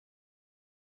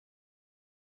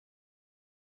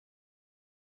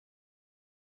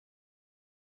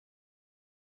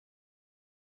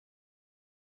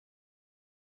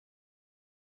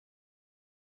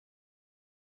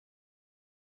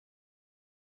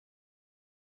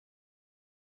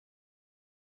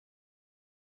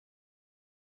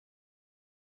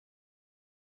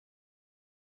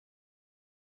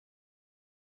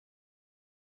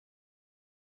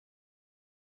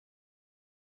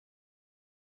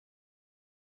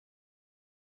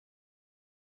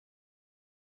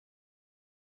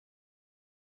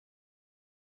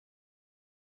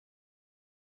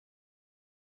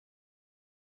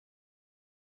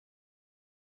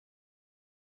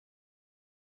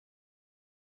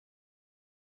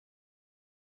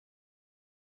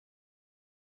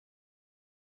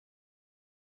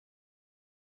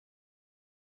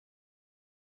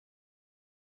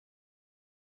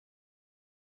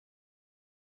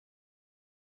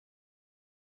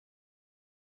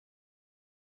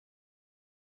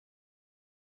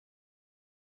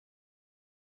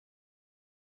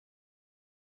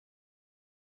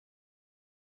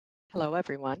Hello,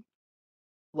 everyone.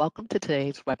 Welcome to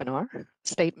today's webinar,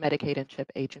 State Medicaid and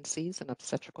CHIP Agencies and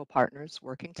Obstetrical Partners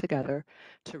Working Together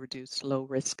to Reduce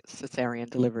Low-Risk Cesarean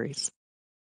Deliveries.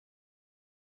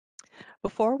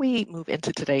 Before we move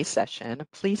into today's session,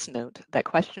 please note that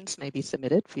questions may be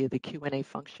submitted via the Q&A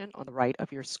function on the right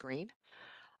of your screen.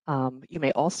 You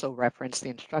may also reference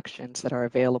the instructions that are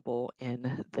available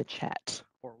in the chat,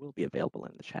 or will be available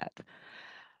in the chat.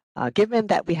 Given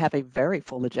that we have a very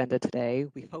full agenda today,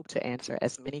 we hope to answer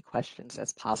as many questions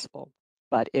as possible.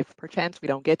 But if perchance we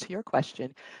don't get to your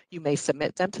question, you may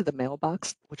submit them to the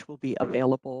mailbox, which will be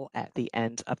available at the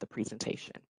end of the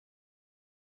presentation.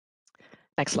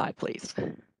 Next slide, please.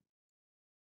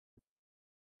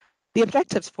 The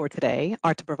objectives for today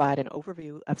are to provide an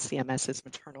overview of CMS's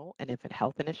Maternal and Infant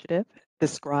Health Initiative,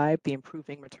 describe the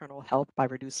Improving Maternal Health by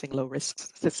Reducing Low-Risk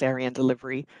Cesarean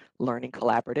Delivery Learning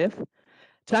Collaborative,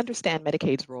 to understand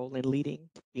Medicaid's role in leading,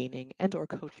 convening, and/or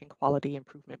coaching quality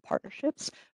improvement partnerships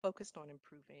focused on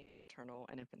improving maternal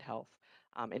and infant health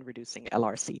and reducing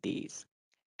LRCDs.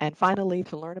 And finally,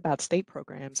 to learn about state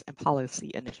programs and policy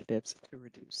initiatives to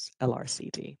reduce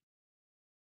LRCD.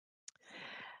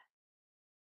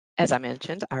 As I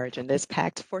mentioned, our agenda is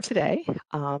packed for today,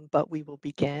 but we will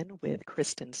begin with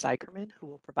Kristen Sykerman, who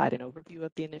will provide an overview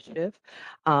of the initiative,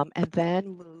 and then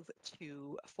move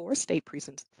to 4 state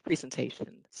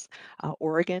presentations,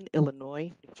 Oregon,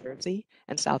 Illinois, New Jersey,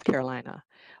 and South Carolina.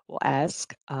 We'll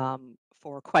ask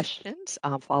for questions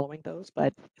following those,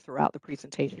 but throughout the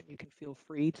presentation, you can feel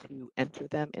free to enter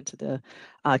them into the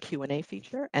Q&A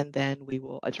feature, and then we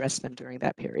will address them during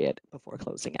that period before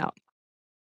closing out.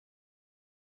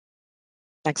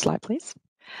 Next slide, please.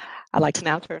 I'd like to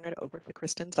now turn it over to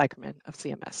Kristen Sykerman of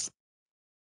CMS.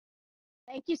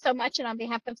 Thank you so much. And on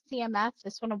behalf of CMS, I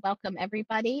just want to welcome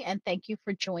everybody and thank you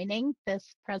for joining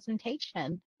this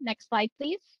presentation. Next slide,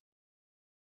 please.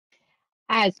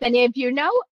 As many of you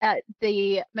know,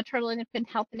 the Maternal and Infant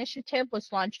Health Initiative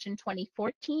was launched in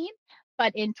 2014,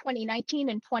 but in 2019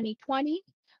 and 2020,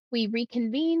 we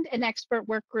reconvened an expert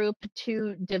work group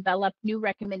to develop new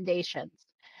recommendations.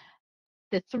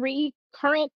 The 3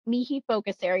 current MIHI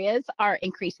focus areas are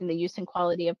increasing the use and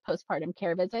quality of postpartum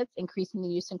care visits, increasing the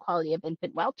use and quality of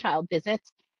infant well child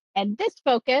visits, and this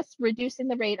focus, reducing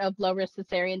the rate of low-risk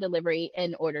cesarean delivery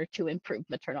in order to improve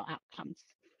maternal outcomes.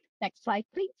 Next slide,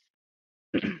 please.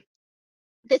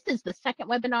 This is the second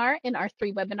webinar in our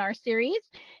 3-webinar series,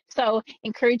 so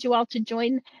encourage you all to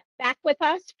join back with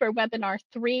us for webinar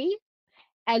 3.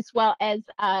 As well as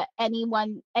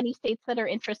any states that are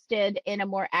interested in a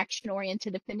more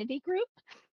action-oriented affinity group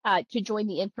to join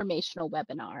the informational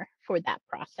webinar for that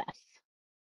process.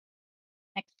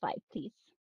 Next slide, please.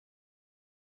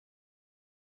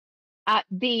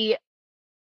 The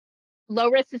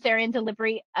low-risk cesarean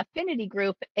delivery affinity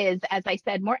group is, as I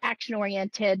said, more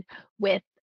action-oriented with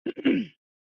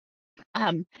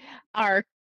our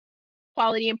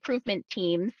quality improvement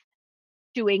teams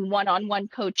doing one-on-one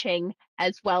coaching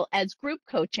as well as group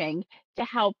coaching to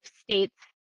help states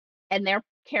and their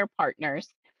care partners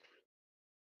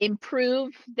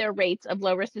improve their rates of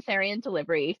low-risk cesarean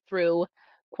delivery through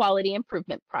quality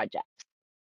improvement projects.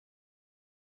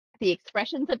 The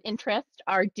expressions of interest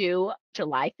are due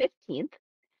July 15th.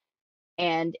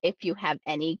 And if you have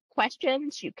any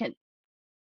questions, you can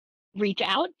reach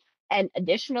out. And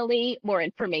additionally, more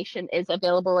information is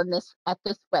available at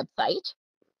this website.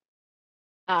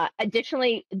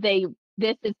 Additionally,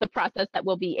 this is the process that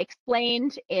will be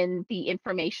explained in the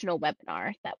informational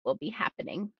webinar that will be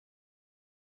happening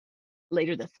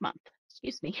later this month.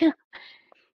 Excuse me.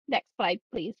 Next slide,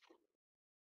 please.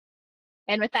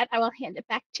 And with that, I will hand it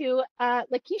back to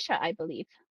Lakeisha, I believe.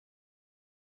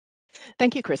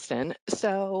 Thank you, Kristen.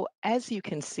 So as you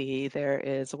can see, there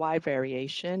is a wide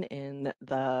variation in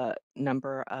the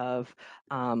number of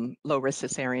low-risk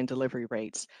cesarean delivery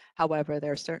rates. However,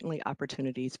 there are certainly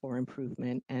opportunities for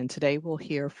improvement. And today we'll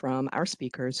hear from our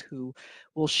speakers who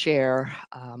will share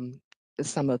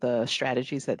some of the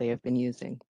strategies that they have been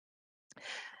using.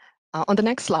 On the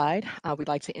next slide, we'd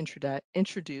like to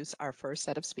introduce our first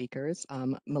set of speakers,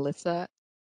 Melissa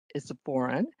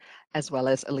Isboran, as well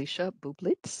as Alicia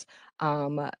Bublitz.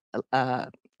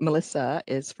 Melissa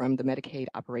is from the Medicaid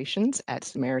operations at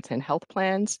Samaritan Health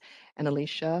Plans, and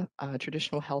Alicia,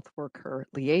 traditional health worker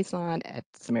liaison at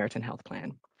Samaritan Health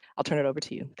Plan. I'll turn it over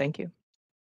to you. Thank you.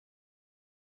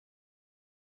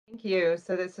 Thank you.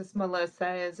 So this is Melissa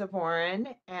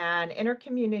Isboran, and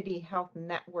Intercommunity Health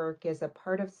Network is a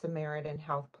part of Samaritan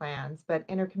Health Plans, but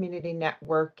Intercommunity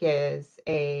Network is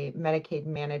a Medicaid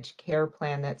managed care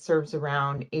plan that serves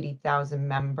around 80,000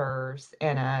 members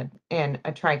in a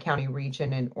tri-county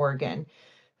region in Oregon.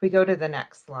 If we go to the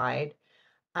next slide,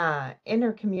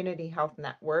 Intercommunity Health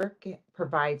Network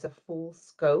provides a full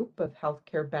scope of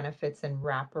healthcare benefits and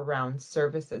wraparound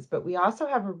services, but we also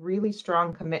have a really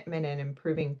strong commitment in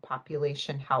improving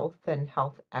population health and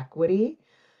health equity.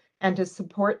 And to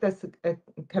support this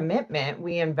commitment,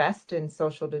 we invest in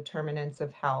social determinants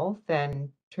of health and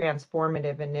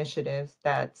transformative initiatives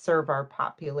that serve our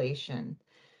population.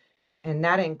 And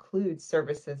that includes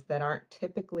services that aren't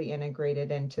typically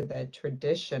integrated into the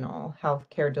traditional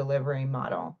healthcare delivery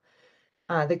model.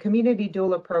 The community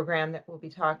doula program that we'll be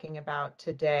talking about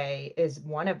today is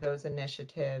one of those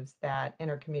initiatives that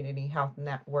Intercommunity Health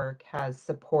Network has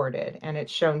supported, and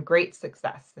it's shown great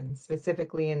success, and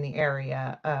specifically in the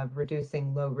area of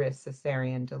reducing low-risk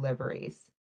cesarean deliveries.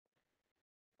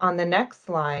 On the next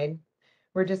slide,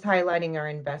 we're just highlighting our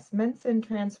investments in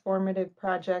transformative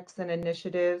projects and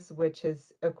initiatives, which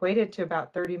is equated to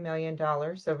about $30 million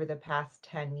over the past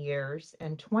 10 years.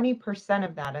 And 20%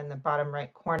 of that in the bottom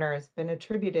right corner has been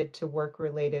attributed to work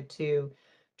related to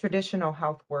traditional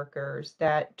health workers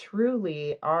that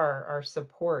truly are our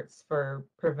supports for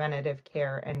preventative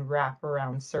care and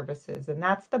wraparound services. And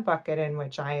that's the bucket in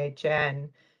which IHN,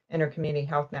 Intercommunity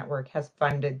Health Network, has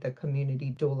funded the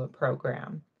community doula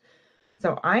program.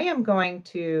 So I am going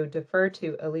to defer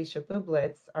to Alicia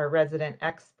Bublitz, our resident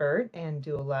expert in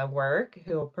doula work,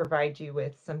 who will provide you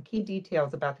with some key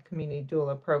details about the community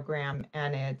doula program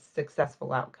and its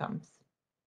successful outcomes.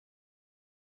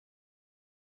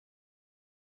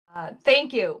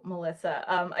 Thank you,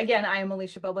 Melissa. Again, I am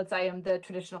Alicia Bublitz. I am the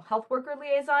traditional health worker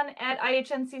liaison at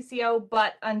IHNCCO,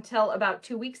 but until about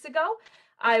 2 weeks ago,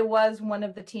 I was one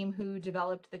of the team who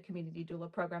developed the community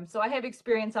doula program. So I have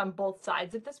experience on both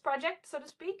sides of this project, so to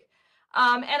speak.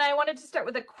 And I wanted to start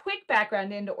with a quick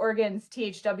background into Oregon's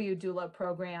THW doula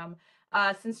program.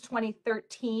 Since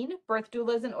 2013, birth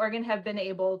doulas in Oregon have been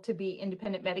able to be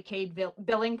independent Medicaid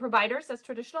billing providers as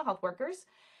traditional health workers.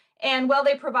 And while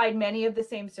they provide many of the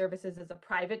same services as a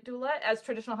private doula, as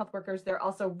traditional health workers, they're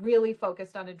also really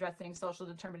focused on addressing social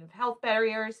determinant of health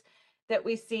barriers that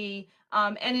we see.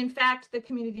 And in fact, the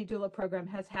community doula program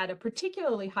has had a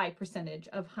particularly high percentage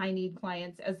of high need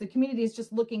clients as the community is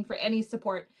just looking for any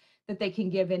support that they can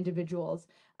give individuals.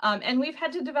 And we've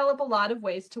had to develop a lot of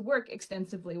ways to work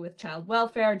extensively with child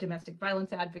welfare, domestic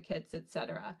violence advocates, et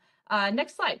cetera.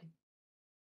 Next slide.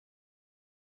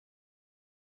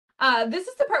 This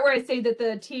is the part where I say that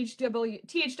the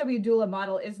THW doula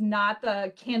model is not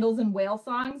the candles and whale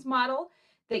songs model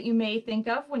that you may think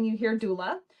of when you hear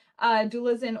doula.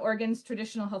 Doulas in Oregon's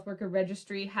Traditional Health Worker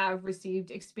Registry have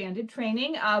received expanded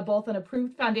training, both an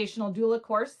approved foundational doula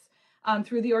course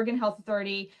through the Oregon Health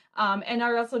Authority, and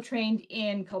are also trained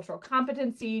in cultural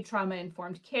competency,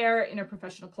 trauma-informed care,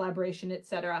 interprofessional collaboration, et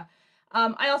cetera.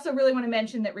 I also really want to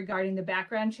mention that regarding the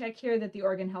background check here, that the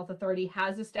Oregon Health Authority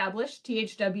has established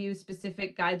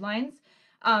THW-specific guidelines,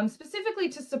 specifically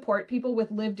to support people with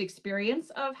lived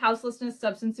experience of houselessness,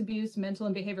 substance abuse, mental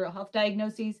and behavioral health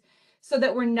diagnoses, so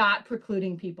that we're not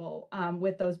precluding people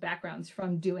with those backgrounds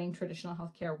from doing traditional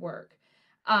healthcare work.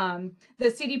 The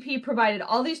CDP provided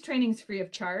all these trainings free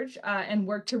of charge and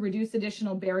worked to reduce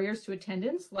additional barriers to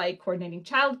attendance, like coordinating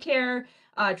childcare,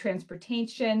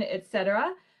 transportation, et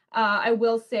cetera. I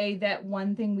will say that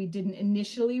one thing we didn't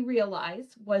initially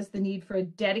realize was the need for a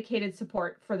dedicated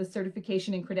support for the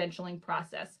certification and credentialing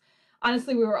process.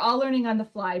 Honestly, we were all learning on the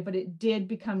fly, but it did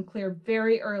become clear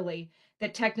very early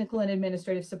that technical and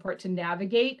administrative support to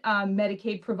navigate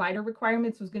Medicaid provider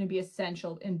requirements was going to be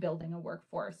essential in building a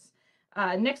workforce.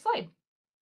 Next slide.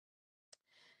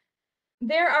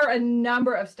 There are a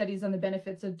number of studies on the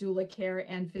benefits of doula care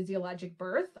and physiologic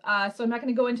birth. So I'm not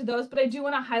going to go into those, but I do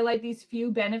want to highlight these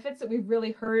few benefits that we've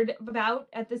really heard about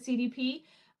at the CDP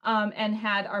and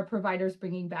had our providers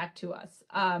bringing back to us.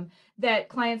 That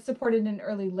clients supported in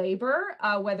early labor,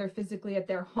 whether physically at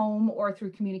their home or through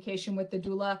communication with the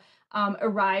doula,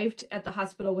 arrived at the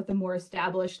hospital with a more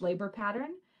established labor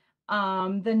pattern.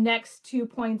 The next 2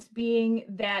 points being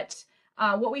that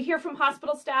what we hear from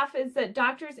hospital staff is that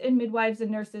doctors and midwives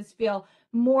and nurses feel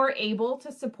more able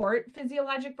to support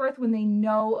physiologic birth when they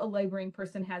know a laboring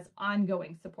person has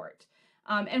ongoing support.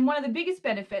 And one of the biggest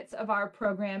benefits of our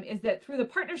program is that through the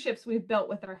partnerships we've built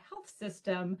with our health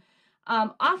system,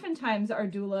 oftentimes our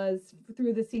doulas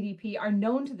through the CDP are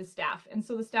known to the staff. And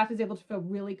so the staff is able to feel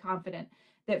really confident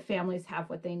that families have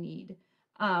what they need.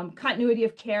 Continuity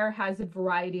of care has a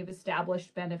variety of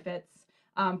established benefits.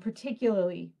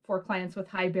 Particularly for clients with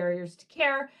high barriers to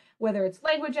care, whether it's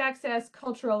language access,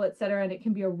 cultural, et cetera, and it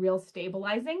can be a real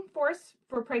stabilizing force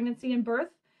for pregnancy and birth.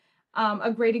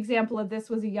 A great example of this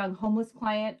was a young homeless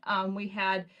client we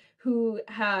had who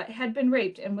had been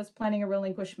raped and was planning a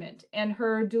relinquishment. And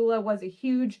her doula was a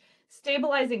huge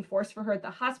stabilizing force for her at the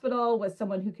hospital, was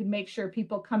someone who could make sure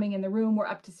people coming in the room were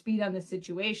up to speed on the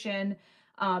situation.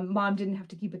 Mom didn't have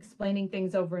to keep explaining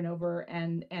things over and over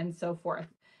and so forth.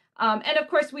 And of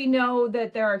course, we know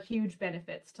that there are huge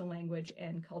benefits to language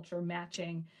and culture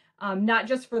matching, not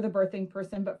just for the birthing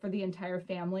person, but for the entire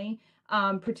family,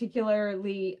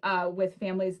 particularly with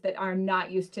families that are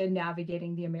not used to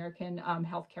navigating the American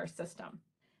healthcare system.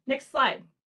 Next slide.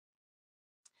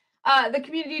 The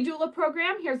Community Doula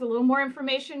Program, here's a little more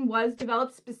information, was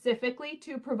developed specifically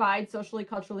to provide socially,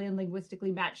 culturally, and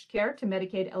linguistically matched care to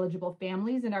Medicaid eligible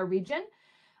families in our region.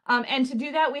 And to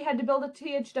do that, we had to build a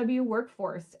THW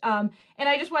workforce. And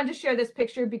I just wanted to share this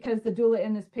picture because the doula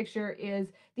in this picture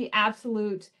is the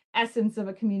absolute essence of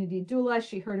a community doula.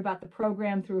 She heard about the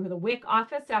program through the WIC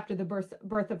office after the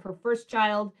birth of her first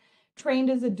child, trained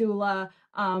as a doula,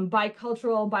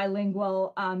 bicultural,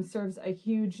 bilingual, serves a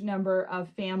huge number of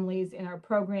families in our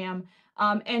program,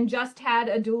 and just had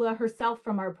a doula herself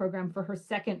from our program for her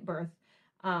second birth.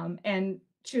 And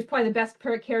she was probably the best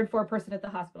cared for person at the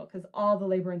hospital because all the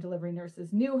labor and delivery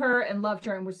nurses knew her and loved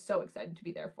her and were so excited to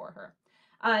be there for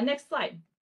her. Next slide.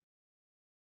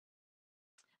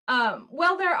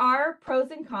 Well, there are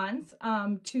pros and cons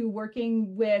to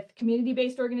working with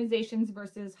community-based organizations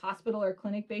versus hospital or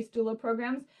clinic-based doula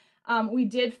programs. We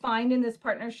did find in this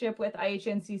partnership with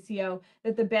IHNCCO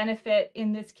that the benefit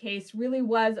in this case really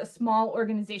was a small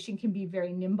organization can be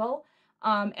very nimble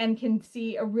and can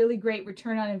see a really great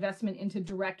return on investment into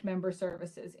direct member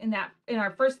services. In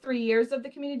our first 3 years of the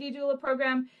community doula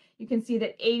program, you can see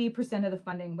that 80% of the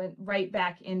funding went right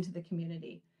back into the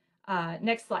community.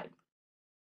 Next slide.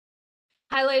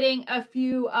 Highlighting a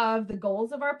few of the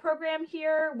goals of our program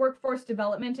here, workforce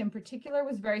development in particular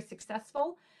was very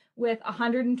successful with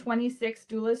 126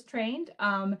 doulas trained,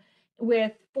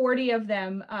 with 40 of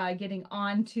them getting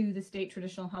onto the state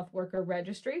traditional health worker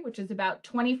registry, which is about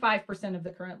 25% of the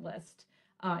current list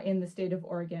in the state of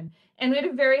Oregon. And we had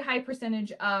a very high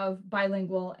percentage of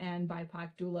bilingual and BIPOC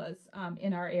doulas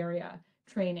in our area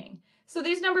training. So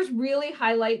these numbers really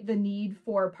highlight the need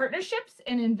for partnerships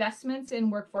and investments in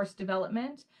workforce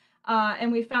development.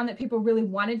 And we found that people really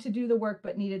wanted to do the work,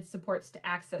 but needed supports to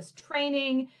access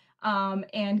training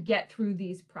and get through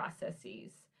these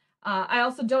processes. I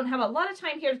also don't have a lot of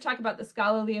time here to talk about the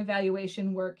scholarly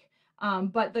evaluation work,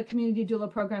 but the Community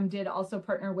Doula Program did also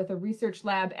partner with a research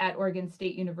lab at Oregon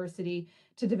State University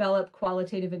to develop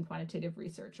qualitative and quantitative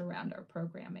research around our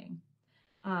programming.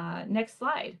 Next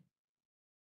slide.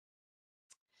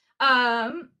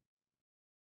 Pardon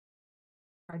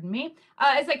me.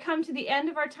 As I come to the end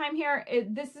of our time here,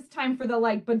 this is time for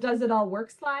the but does it all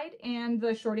work slide? And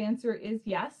the short answer is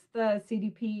yes. The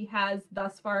CDP has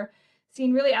thus far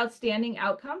seen really outstanding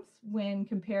outcomes when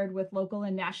compared with local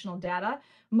and national data.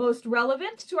 Most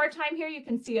relevant to our time here, you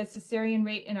can see a cesarean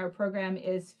rate in our program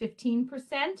is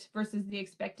 15% versus the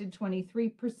expected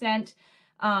 23%.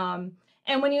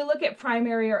 And when you look at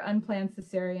primary or unplanned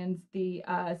cesareans, the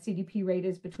CDP rate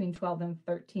is between 12 and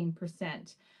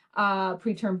 13%.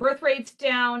 Preterm birth rates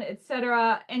down, et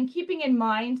cetera. And keeping in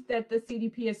mind that the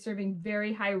CDP is serving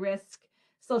very high risk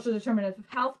social determinants of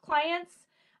health clients,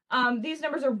 these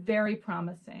numbers are very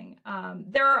promising.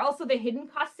 There are also the hidden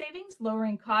cost savings,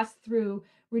 lowering costs through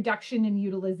reduction in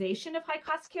utilization of high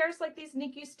cost cares like these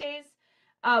NICU stays.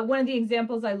 One of the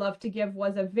examples I love to give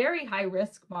was a very high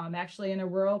risk mom actually in a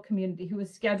rural community who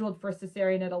was scheduled for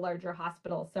cesarean at a larger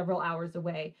hospital several hours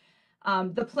away.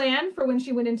 The plan for when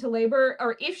she went into labor,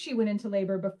 or if she went into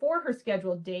labor before her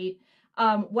scheduled date,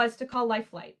 was to call Life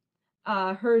Flight.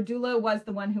 Her doula was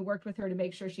the one who worked with her to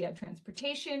make sure she had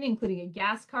transportation, including a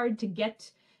gas card to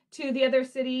get to the other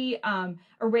city,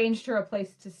 arranged her a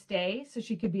place to stay so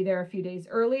she could be there a few days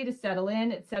early to settle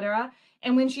in, et cetera.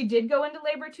 And when she did go into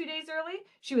labor 2 days early,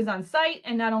 she was on site,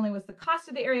 and not only was the cost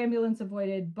of the air ambulance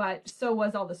avoided, but so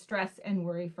was all the stress and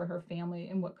worry for her family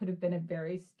in what could have been a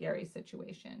very scary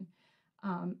situation.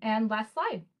 And last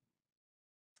slide.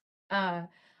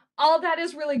 All of that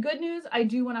is really good news. I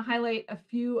do want to highlight a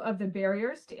few of the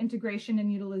barriers to integration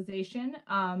and utilization,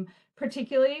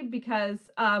 particularly because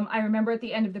I remember at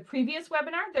the end of the previous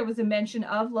webinar, there was a mention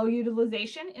of low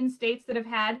utilization in states that have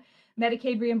had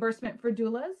Medicaid reimbursement for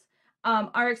doulas.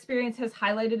 Our experience has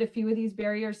highlighted a few of these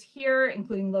barriers here,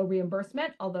 including low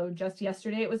reimbursement, although just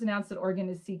yesterday it was announced that Oregon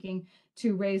is seeking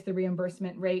to raise the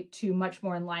reimbursement rate to much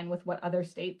more in line with what other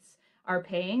states are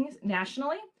paying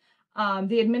nationally.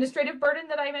 The administrative burden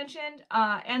that I mentioned,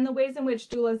 and the ways in which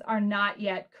doulas are not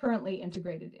yet currently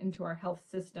integrated into our health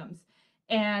systems.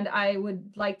 And I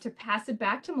would like to pass it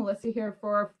back to Melissa here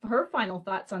for her final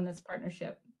thoughts on this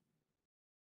partnership.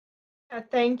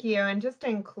 Thank you. And just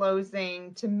in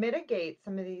closing, to mitigate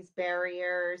some of these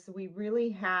barriers, we really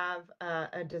have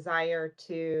a desire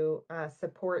to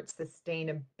support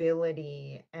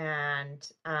sustainability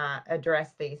and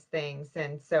address these things.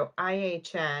 And so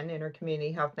IHN,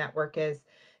 Intercommunity Health Network, is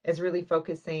really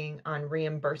focusing on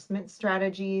reimbursement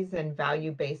strategies and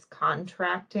value-based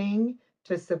contracting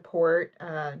to support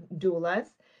doulas,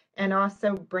 and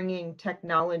also bringing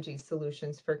technology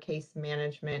solutions for case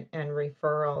management and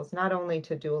referrals, not only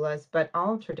to doulas, but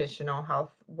all traditional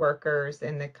health workers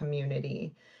in the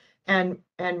community. And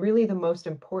really the most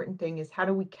important thing is, how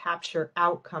do we capture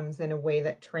outcomes in a way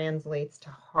that translates to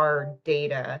hard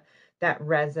data that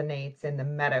resonates in the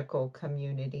medical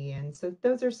community? And so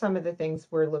those are some of the things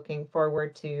we're looking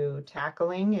forward to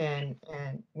tackling and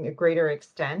a greater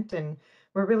extent. And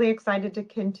we're really excited to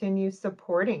continue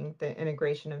supporting the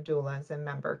integration of doulas and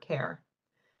member care.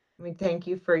 We thank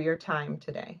you for your time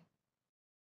today.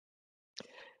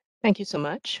 Thank you so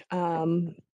much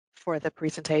for the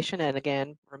presentation. And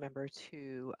again, remember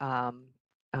to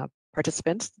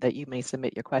participants that you may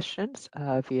submit your questions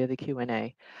via the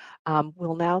Q&A.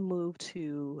 We'll now move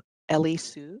to Ellie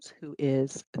Sues, who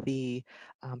is the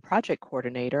project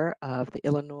coordinator of the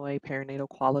Illinois Perinatal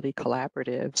Quality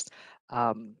Collaborative's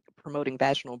Promoting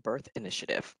Vaginal Birth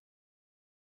Initiative.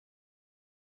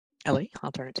 Ellie,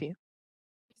 I'll turn it to you.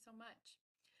 Thank you so much.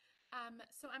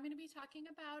 So I'm going to be talking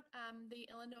about the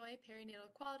Illinois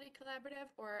Perinatal Quality Collaborative,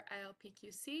 or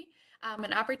ILPQC,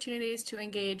 and opportunities to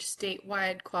engage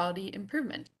statewide quality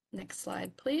improvement. Next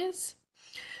slide, please.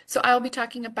 So I will be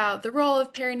talking about the role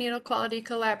of perinatal quality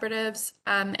collaboratives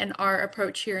and our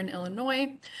approach here in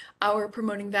Illinois, our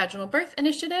Promoting Vaginal Birth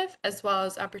Initiative, as well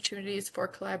as opportunities for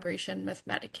collaboration with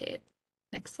Medicaid.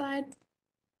 Next slide.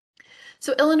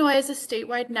 So Illinois is a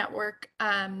statewide network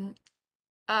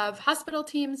of hospital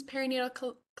teams,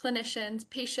 perinatal clinicians,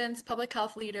 patients, public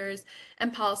health leaders,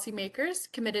 and policymakers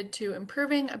committed to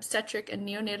improving obstetric and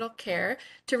neonatal care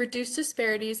to reduce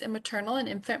disparities in maternal and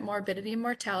infant morbidity and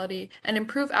mortality and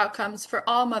improve outcomes for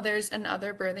all mothers and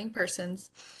other birthing persons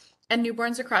and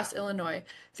newborns across Illinois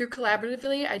through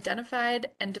collaboratively identified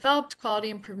and developed quality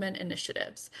improvement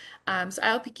initiatives. So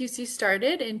ILPQC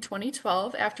started in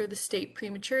 2012 after the State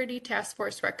Prematurity Task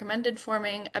Force recommended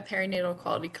forming a perinatal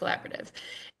quality collaborative.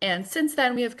 And since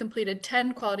then, we have completed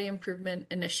 10 quality improvement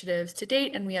initiatives to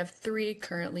date, and we have 3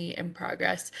 currently in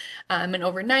progress. And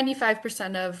over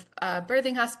 95% of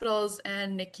birthing hospitals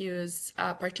and NICUs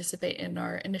participate in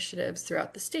our initiatives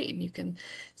throughout the state. And you can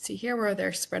see here where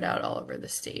they're spread out all over the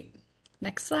state.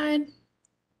 Next slide.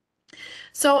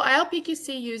 So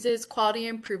ILPQC uses quality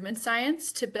improvement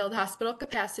science to build hospital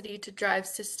capacity to drive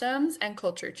systems and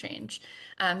culture change.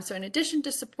 So in addition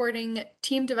to supporting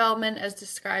team development, as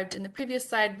described in the previous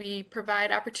slide, we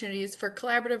provide opportunities for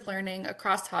collaborative learning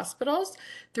across hospitals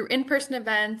through in-person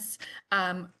events,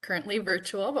 currently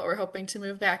virtual, but we're hoping to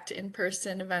move back to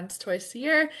in-person events twice a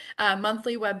year,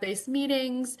 monthly web-based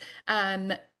meetings,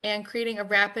 and creating a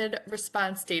rapid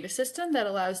response data system that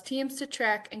allows teams to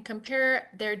track and compare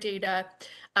their data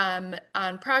on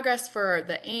progress for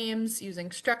the aims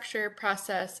using structure,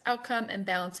 process, outcome, and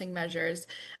balancing measures.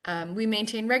 We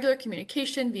maintain regular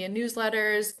communication via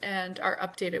newsletters and our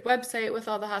updated website with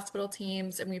all the hospital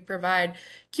teams, and we provide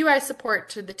QI support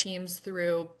to the teams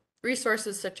through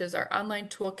resources such as our online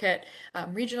toolkit,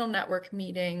 regional network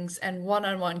meetings, and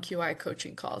one-on-one QI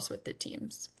coaching calls with the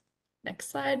teams.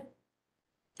 Next slide.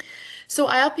 So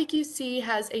ILPQC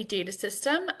has a data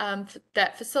system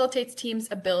that facilitates teams'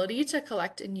 ability to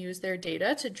collect and use their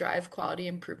data to drive quality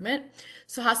improvement.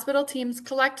 So hospital teams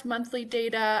collect monthly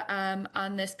data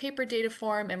on this paper data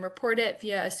form and report it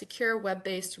via a secure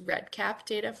web-based REDCap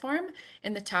data form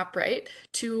in the top right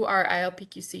to our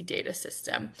ILPQC data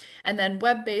system. And then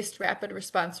web-based rapid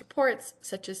response reports,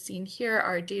 such as seen here,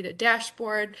 our data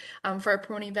dashboard for our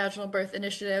Promoting Vaginal Birth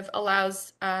Initiative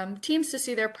allows teams to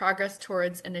see their progress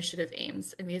towards initiative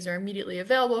aims, and these are immediately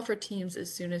available for teams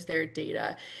as soon as their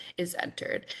data is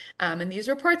entered. And these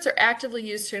reports are actively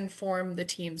used to inform the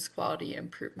team's quality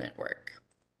improvement work.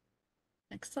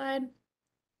 Next slide.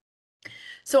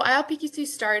 So ILPQC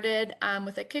started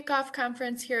with a kickoff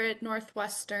conference here at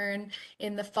Northwestern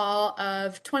in the fall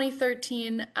of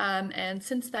 2013, and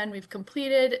since then we've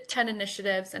completed 10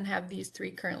 initiatives and have these 3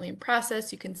 currently in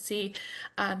process. You can see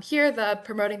here the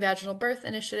Promoting Vaginal Birth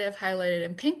Initiative highlighted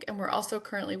in pink, and we're also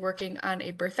currently working on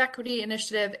a birth equity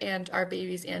initiative and our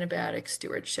Babies Antibiotic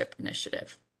Stewardship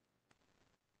Initiative.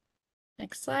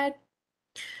 Next slide.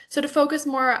 So to focus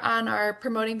more on our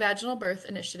Promoting Vaginal Birth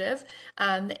initiative,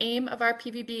 the aim of our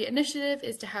PVB initiative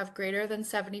is to have greater than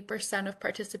 70% of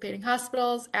participating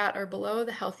hospitals at or below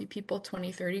the Healthy People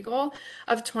 2030 goal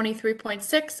of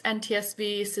 23.6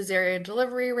 NTSV cesarean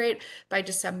delivery rate by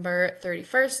December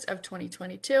 31st of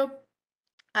 2022.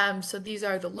 So these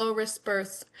are the low-risk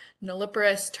births,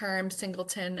 nulliparous, term,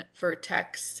 singleton,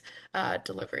 vertex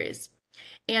deliveries.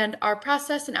 And our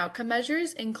process and outcome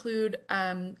measures include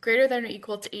greater than or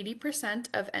equal to 80%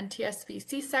 of NTSV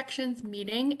C-sections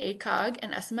meeting ACOG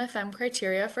and SMFM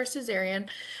criteria for cesarean,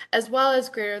 as well as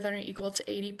greater than or equal to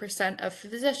 80% of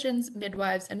physicians,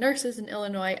 midwives, and nurses in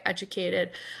Illinois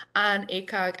educated on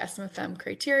ACOG SMFM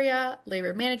criteria,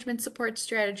 labor management support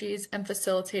strategies, and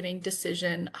facilitating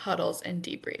decision huddles and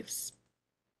debriefs.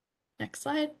 Next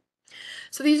slide.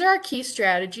 So these are our key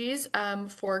strategies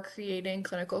for creating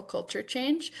clinical culture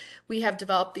change. We have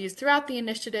developed these throughout the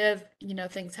initiative. You know,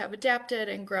 things have adapted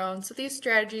and grown. So these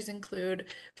strategies include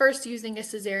first using a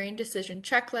cesarean decision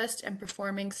checklist and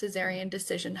performing cesarean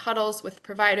decision huddles with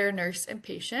provider, nurse, and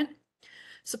patient.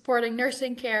 Supporting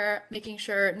nursing care, making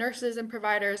sure nurses and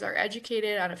providers are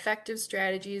educated on effective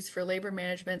strategies for labor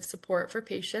management support for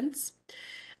patients.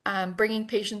 Bringing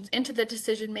patients into the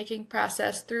decision-making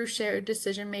process through shared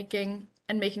decision-making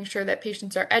and making sure that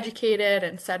patients are educated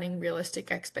and setting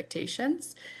realistic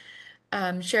expectations.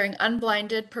 Sharing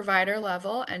unblinded provider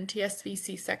level NTSV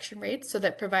C-section rates so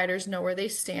that providers know where they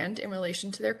stand in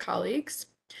relation to their colleagues.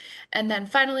 And then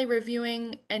finally,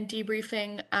 reviewing and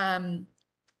debriefing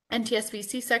NTSV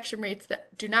C-section rates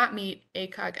that do not meet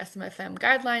ACOG SMFM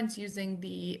guidelines using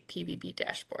the PVB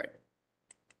dashboard.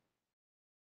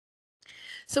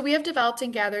 So we have developed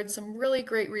and gathered some really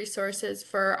great resources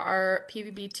for our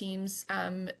PVB teams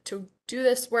to do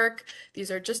this work.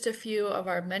 These are just a few of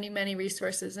our many, many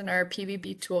resources in our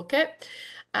PVB toolkit.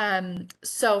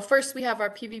 So first we have our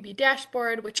PVB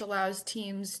dashboard, which allows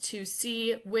teams to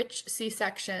see which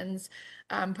C-sections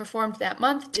performed that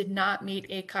month did not meet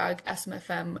ACOG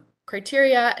SMFM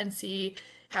criteria and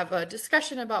have a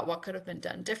discussion about what could have been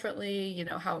done differently, you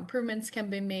know, how improvements can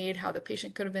be made, how the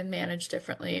patient could have been managed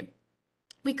differently.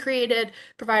 We created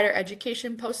provider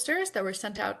education posters that were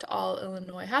sent out to all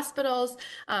Illinois hospitals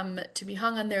to be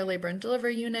hung on their labor and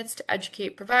delivery units to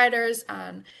educate providers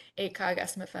on ACOG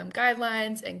SMFM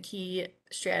guidelines and key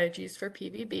strategies for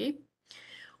PVB.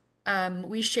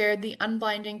 We shared the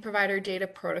unblinding provider data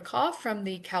protocol from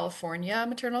the California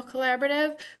Maternal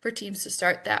Collaborative for teams to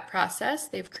start that process.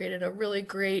 They've created a really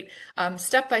great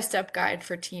step-by-step guide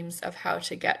for teams of how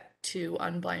to get to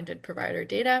unblinded provider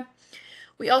data.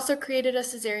 We also created a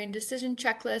cesarean decision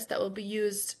checklist that will be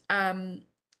used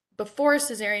before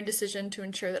cesarean decision to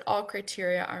ensure that all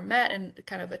criteria are met, and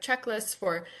kind of a checklist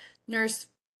for nurse,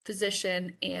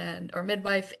 physician, or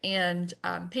midwife and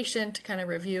patient to kind of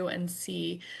review and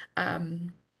see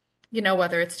you know,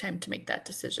 whether it's time to make that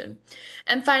decision.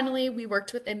 And finally, we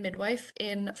worked with a midwife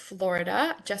in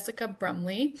Florida, Jessica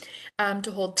Brumley,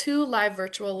 to hold 2 live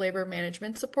virtual labor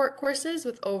management support courses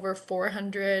with over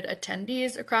 400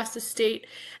 attendees across the state.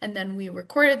 And then we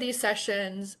recorded these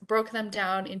sessions, broke them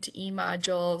down into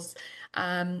e-modules,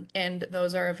 and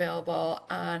those are available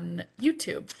on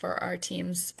YouTube for our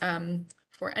teams,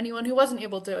 for anyone who wasn't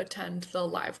able to attend the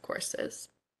live courses.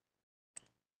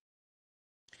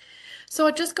 So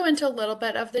I'll just go into a little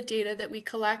bit of the data that we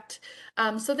collect.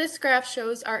 So this graph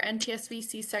shows our NTSV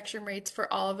C-section rates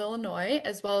for all of Illinois,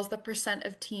 as well as the percent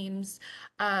of teams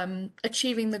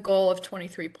achieving the goal of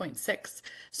 23.6.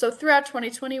 So throughout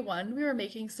 2021, we were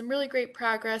making some really great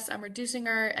progress on reducing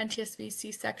our NTSV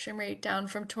C-section rate down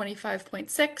from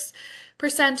 25.6%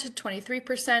 to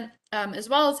 23%, as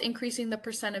well as increasing the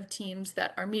percent of teams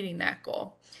that are meeting that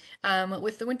goal.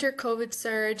 With the winter COVID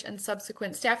surge and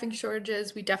subsequent staffing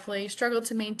shortages, we definitely struggled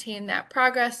to maintain that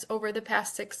progress over the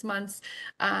past 6 months,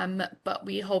 but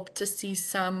we hope to see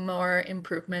some more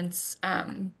improvements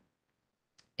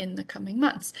in the coming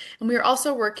months. And we are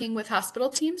also working with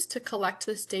hospital teams to collect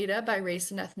this data by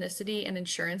race and ethnicity and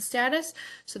insurance status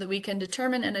so that we can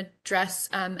determine and address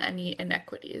any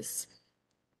inequities.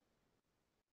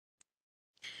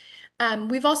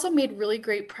 We've also made really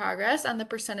great progress on the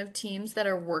percent of teams that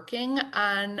are working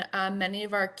on many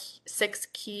of our 6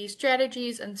 key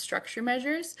strategies and structure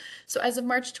measures. So as of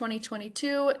March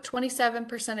 2022,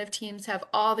 27% of teams have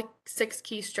all the 6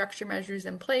 key structure measures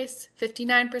in place,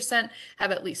 59%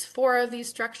 have at least 4 of these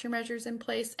structure measures in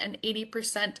place, and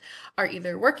 80% are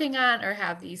either working on or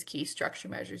have these key structure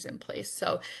measures in place.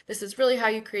 So this is really how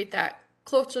you create that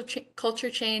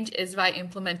culture change, is by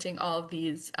implementing all of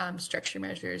these structure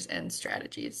measures and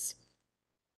strategies.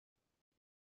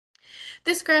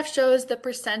 This graph shows the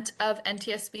percent of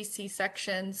NTSB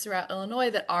C-sections throughout Illinois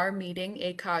that are meeting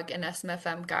ACOG and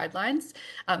SMFM guidelines.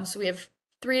 So we have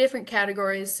three different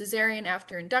categories: cesarean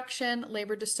after induction,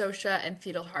 labor dystocia, and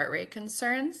fetal heart rate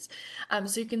concerns.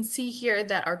 So you can see here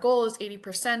that our goal is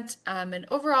 80%, and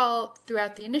overall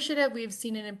throughout the initiative, we've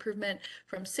seen an improvement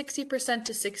from 60%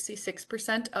 to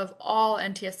 66% of all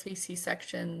NTSB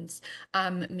C-sections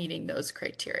meeting those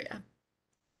criteria.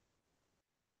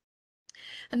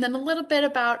 And then a little bit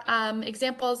about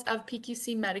examples of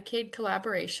PQC Medicaid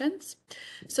collaborations.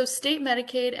 So state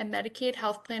Medicaid and Medicaid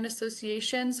health plan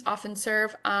associations often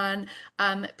serve on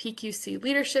PQC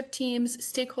leadership teams,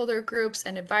 stakeholder groups,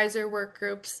 and advisor work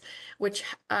groups, which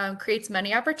creates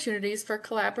many opportunities for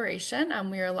collaboration.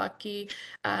 We are lucky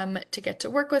to get to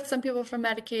work with some people from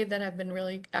Medicaid that have been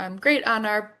really great on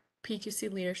our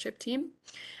PQC leadership team.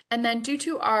 And then due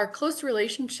to our close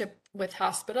relationship with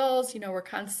hospitals, we're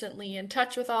constantly in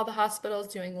touch with all the hospitals,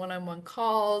 doing one-on-one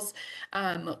calls.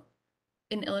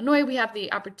 In Illinois, we have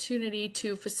the opportunity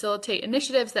to facilitate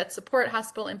initiatives that support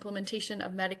hospital implementation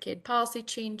of Medicaid policy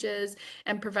changes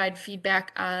and provide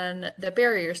feedback on the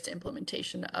barriers to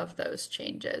implementation of those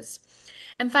changes.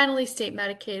 And finally, state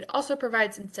Medicaid also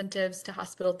provides incentives to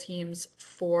hospital teams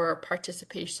for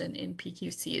participation in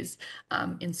PQCs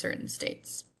in certain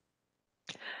states.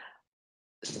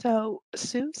 So,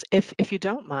 Suze, if you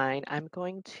don't mind, I'm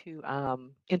going to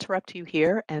interrupt you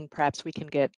here, and perhaps we can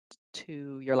get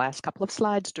to your last couple of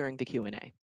slides during the Q&A.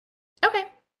 Okay.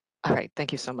 All right,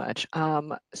 thank you so much.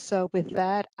 So with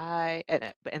that,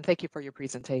 and thank you for your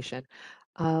presentation.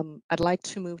 I'd like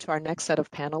to move to our next set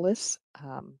of panelists.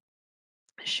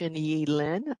 Shinyi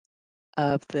Lin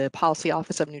of the Policy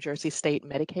Office of New Jersey State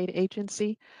Medicaid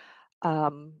Agency,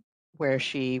 um, where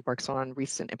she works on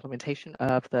recent implementation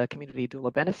of the community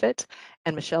doula benefit,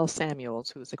 and Michelle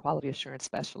Samuels, who is a quality assurance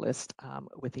specialist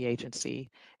with the agency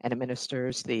and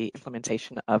administers the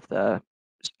implementation of the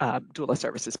doula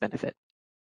services benefit.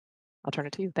 I'll turn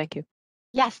it to you. Thank you.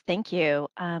 Yes, thank you.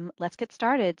 Let's get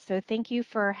started. So thank you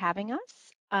for having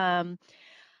us.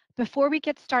 Before we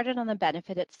get started on the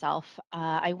benefit itself,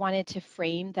 I wanted to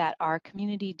frame that our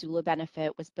community doula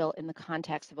benefit was built in the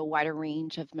context of a wider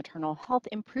range of maternal health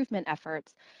improvement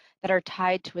efforts that are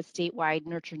tied to a statewide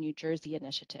Nurture New Jersey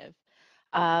initiative.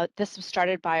 This was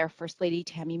started by our First Lady,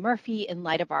 Tammy Murphy, in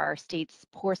light of our state's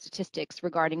poor statistics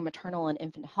regarding maternal and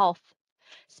infant health,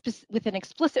 with an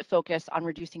explicit focus on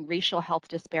reducing racial health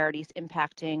disparities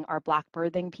impacting our Black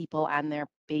birthing people and their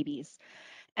babies.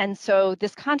 And so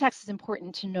this context is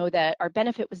important to know that our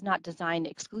benefit was not designed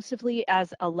exclusively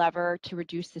as a lever to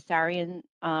reduce cesarean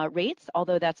rates,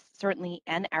 although that's certainly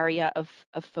an area of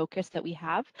focus that we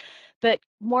have, but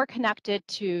more connected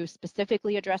to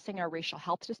specifically addressing our racial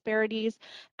health disparities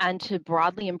and to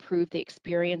broadly improve the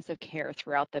experience of care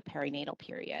throughout the perinatal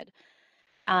period.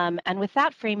 And with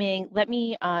that framing, let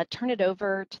me turn it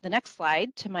over to the next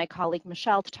slide to my colleague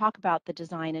Michelle to talk about the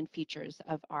design and features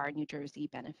of our New Jersey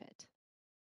benefit.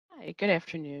 Hi, good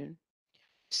afternoon.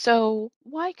 So,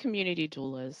 why community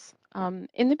doulas?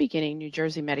 In the beginning, New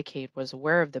Jersey Medicaid was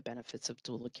aware of the benefits of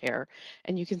doula care,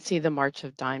 and you can see the March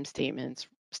of Dimes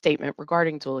statement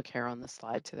regarding doula care on the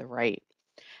slide to the right.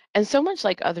 And so much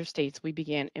like other states, we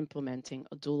began implementing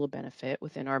a doula benefit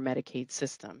within our Medicaid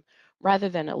system. Rather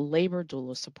than a labor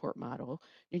doula support model,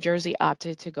 New Jersey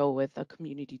opted to go with a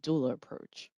community doula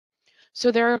approach.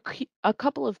 So there are a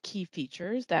couple of key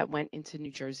features that went into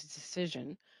New Jersey's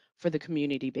decision for the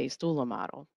community-based doula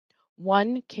model.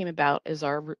 One came about as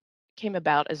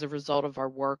a result of our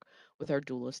work with our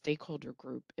doula stakeholder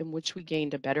group, in which we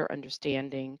gained a better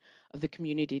understanding of the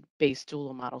community-based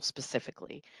doula model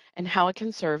specifically and how it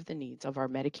can serve the needs of our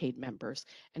Medicaid members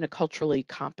in a culturally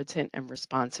competent and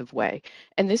responsive way.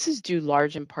 And this is due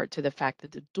large in part to the fact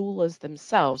that the doulas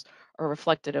themselves are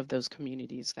reflected of those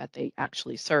communities that they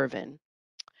actually serve in.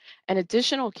 An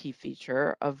additional key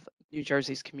feature of New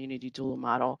Jersey's community doula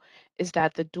model is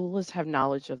that the doulas have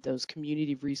knowledge of those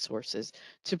community resources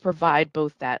to provide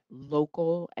both that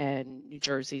local and New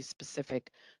Jersey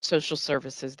specific social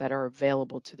services that are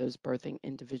available to those birthing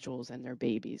individuals and their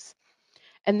babies.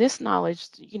 And this knowledge,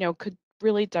 could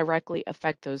really directly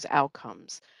affect those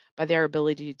outcomes by their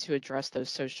ability to address those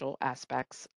social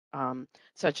aspects,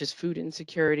 such as food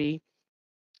insecurity,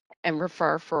 and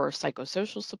refer for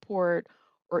psychosocial support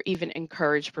or even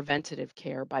encourage preventative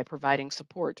care by providing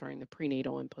support during the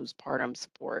prenatal and postpartum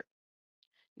support.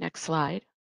 Next slide.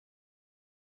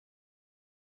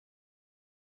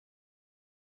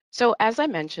 So as I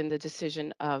mentioned, the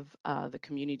decision of the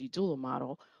community doula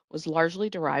model was largely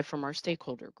derived from our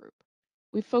stakeholder group.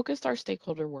 we focused our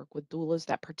stakeholder work with doulas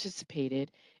that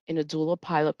participated in a doula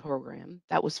pilot program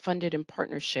that was funded in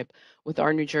partnership with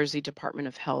our New Jersey Department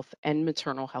of Health and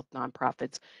maternal health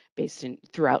nonprofits based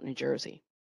throughout New Jersey.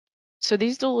 So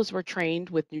these doulas were trained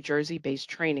with New Jersey-based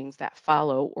trainings that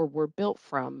follow or were built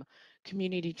from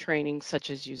community trainings such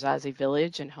as Uzazi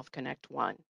Village and Health Connect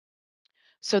One.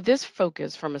 So this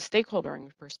focus from a stakeholder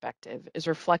perspective is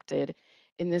reflected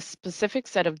in this specific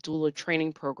set of doula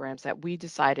training programs that we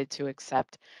decided to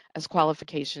accept as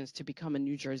qualifications to become a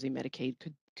New Jersey Medicaid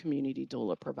community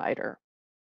doula provider.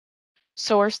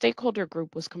 So our stakeholder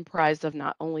group was comprised of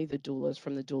not only the doulas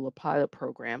from the doula pilot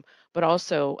program, but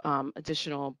also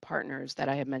additional partners that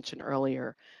I had mentioned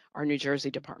earlier, our New Jersey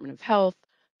Department of Health,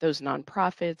 those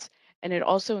nonprofits, and it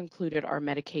also included our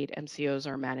Medicaid MCOs,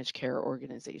 our managed care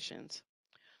organizations.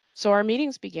 So our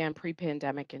meetings began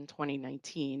pre-pandemic in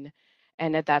 2019,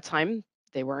 and at that time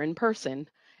they were in person.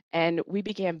 And we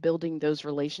began building those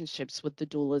relationships with the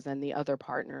doulas and the other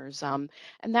partners. And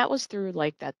that was through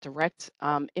like that direct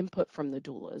input from the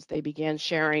doulas. They began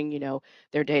sharing,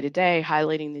 their day to day,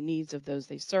 highlighting the needs of those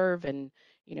they serve, and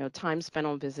time spent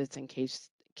on visits and case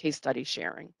study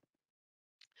sharing.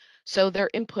 So their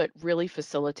input really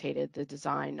facilitated the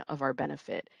design of our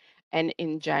benefit. And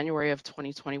in January of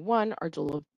 2021, our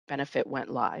doula benefit went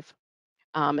live.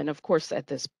 And of course, at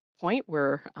this point,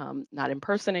 we're not in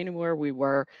person anymore. We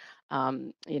were,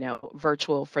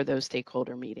 virtual for those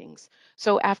stakeholder meetings.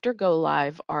 So after go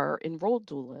live, our enrolled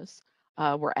doulas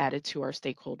were added to our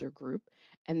stakeholder group.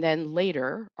 And then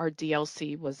later, our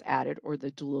DLC was added, or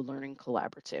the Doula Learning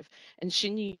Collaborative. And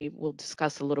Shinyi will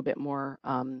discuss a little bit more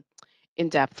in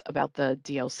depth about the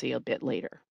DLC a bit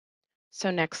later. So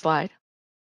next slide.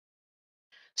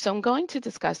 So I'm going to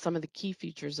discuss some of the key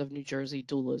features of New Jersey's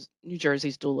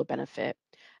doula benefit.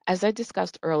 As I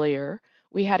discussed earlier,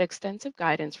 we had extensive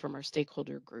guidance from our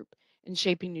stakeholder group in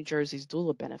shaping New Jersey's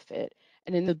doula benefit.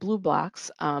 And in the blue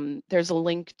blocks, there's a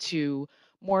link to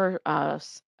more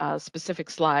specific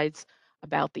slides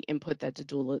about the input that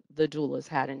the doulas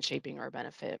had in shaping our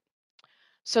benefit.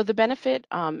 So the benefit,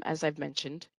 as I've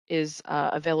mentioned, is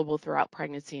available throughout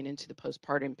pregnancy and into the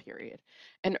postpartum period.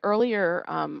 And earlier,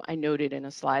 I noted in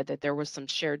a slide that there was some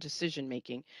shared decision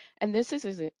making. And this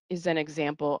is an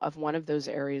example of one of those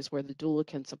areas where the doula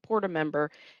can support a member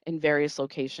in various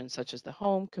locations, such as the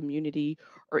home, community,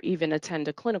 or even attend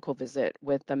a clinical visit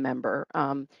with the member,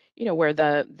 where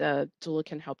the doula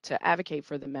can help to advocate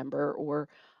for the member or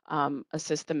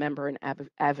assist the member in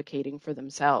advocating for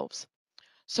themselves.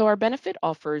 So our benefit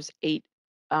offers a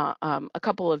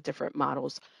couple of different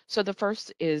models. So the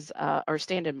first is our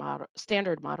standard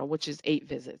model, which is 8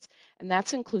 visits, and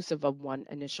that's inclusive of one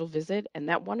initial visit, and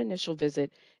that one initial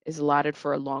visit is allotted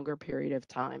for a longer period of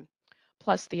time,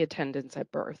 plus the attendance at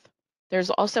birth. There's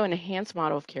also an enhanced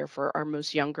model of care for our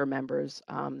most younger members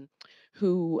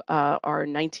who are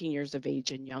 19 years of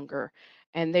age and younger,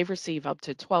 and they receive up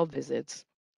to 12 visits.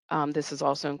 This is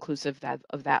also inclusive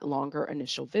of that longer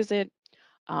initial visit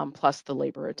plus the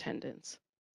labor attendance.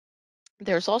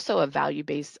 There's also a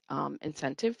value-based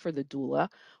incentive for the doula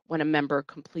when a member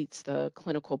completes the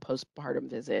clinical postpartum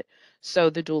visit. So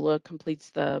the doula completes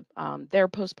their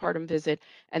postpartum visit,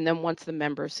 and then once the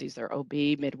member sees their OB,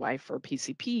 midwife, or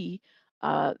PCP,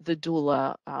 the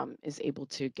doula is able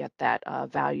to get that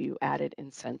value-added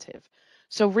incentive.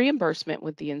 So reimbursement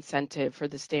with the incentive for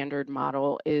the standard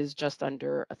model is just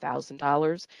under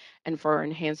 $1,000, and for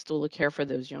enhanced doula care for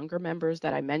those younger members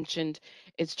that I mentioned,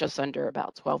 it's just under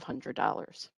about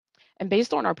 $1,200. And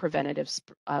based on our preventative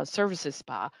services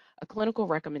SPA, a clinical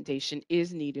recommendation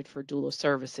is needed for doula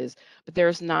services, but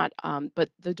there's not, but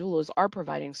the doulas are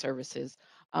providing services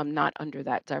not under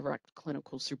that direct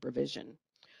clinical supervision.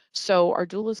 So our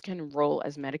doulas can enroll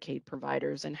as Medicaid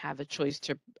providers and have a choice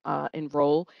to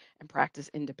enroll and practice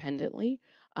independently.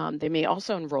 They may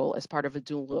also enroll as part of a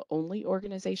doula-only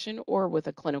organization or with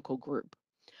a clinical group.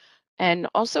 And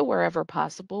also, wherever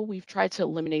possible, we've tried to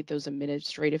eliminate those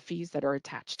administrative fees that are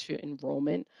attached to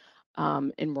enrollment,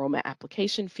 enrollment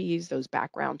application fees, those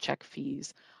background check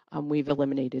fees. We've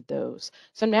eliminated those.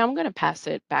 So now I'm going to pass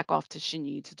it back off to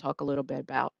Shinyi to talk a little bit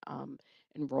about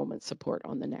enrollment support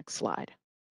on the next slide.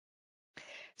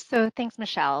 So thanks,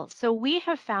 Michelle. So we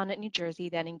have found at New Jersey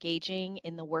that engaging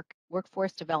in the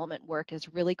workforce development work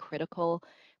is really critical,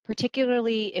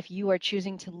 particularly if you are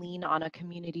choosing to lean on a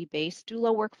community-based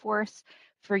doula workforce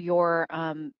for your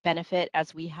benefit,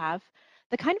 as we have.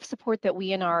 The kind of support that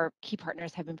we and our key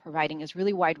partners have been providing is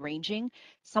really wide-ranging.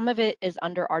 Some of it is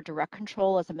under our direct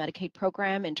control as a Medicaid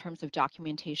program in terms of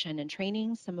documentation and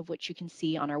training, some of which you can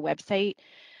see on our website.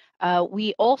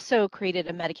 We also created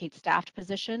a Medicaid staffed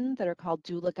position that are called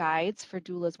doula guides for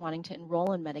doulas wanting to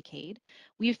enroll in Medicaid.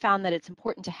 We've found that it's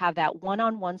important to have that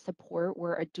one-on-one support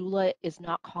where a doula is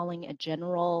not calling a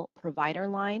general provider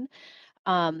line.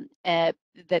 That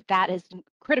is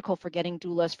critical for getting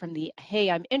doulas from the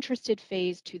hey, I'm interested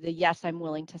phase to the yes, I'm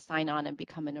willing to sign on and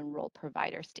become an enrolled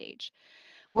provider stage.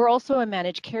 We're also a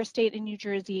managed care state in New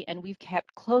Jersey, and we've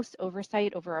kept close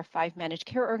oversight over our 5 managed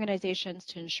care organizations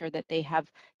to ensure that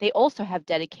they also have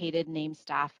dedicated named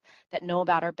staff that know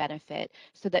about our benefit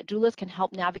so that doulas can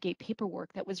help navigate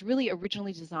paperwork that was really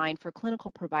originally designed for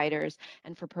clinical providers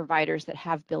and for providers that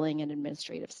have billing and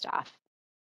administrative staff.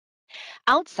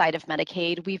 Outside of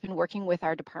Medicaid, we've been working with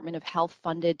our Department of Health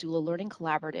funded Doula Learning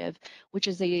Collaborative, which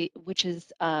is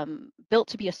built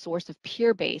to be a source of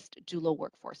peer-based doula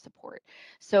workforce support.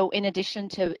 So in addition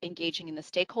to engaging in the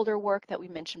stakeholder work that we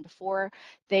mentioned before,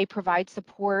 they provide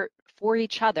support for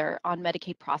each other on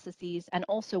Medicaid processes and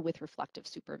also with reflective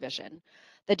supervision.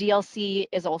 The DLC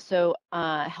is also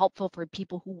helpful for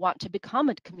people who want to become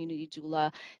a community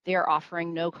doula. They are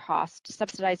offering no-cost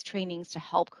subsidized trainings to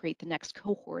help create the next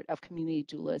cohort of community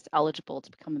doulas eligible to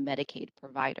become a Medicaid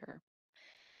provider.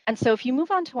 And so if you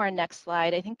move on to our next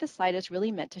slide, I think this slide is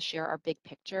really meant to share our big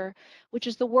picture, which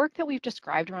is the work that we've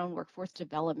described around workforce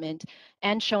development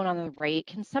and shown on the right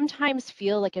can sometimes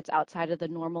feel like it's outside of the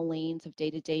normal lanes of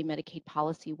day-to-day Medicaid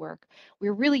policy work.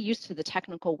 We're really used to the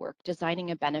technical work, designing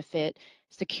a benefit,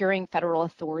 securing federal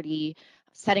authority,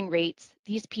 setting rates.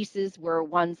 These pieces were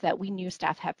ones that we knew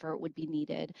staff effort would be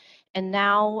needed. And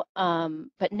now,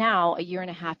 but now, a year and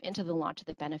a half into the launch of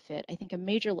the benefit, I think a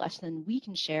major lesson we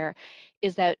can share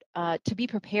is that to be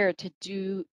prepared to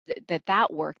do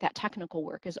that work, that technical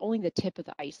work, is only the tip of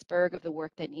the iceberg of the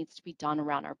work that needs to be done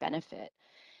around our benefit.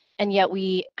 And yet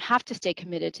we have to stay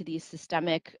committed to these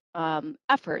systemic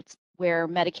efforts where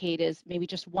Medicaid is maybe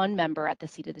just one member at the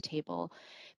seat of the table,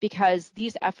 because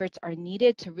these efforts are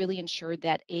needed to really ensure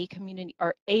that a community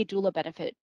or a doula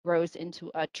benefit grows into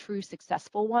a true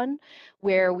successful one,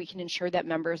 where we can ensure that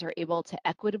members are able to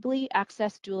equitably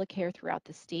access doula care throughout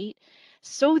the state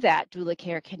so that doula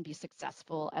care can be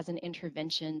successful as an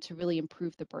intervention to really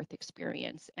improve the birth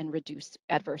experience and reduce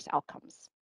adverse outcomes.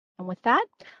 And with that,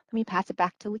 let me pass it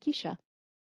back to Lakeisha.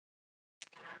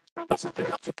 Looks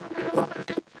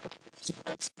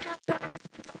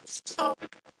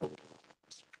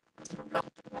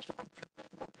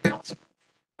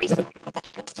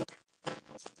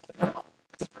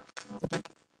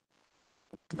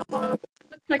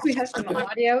like we have some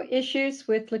audio issues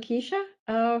with Lakeisha.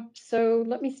 So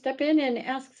let me step in and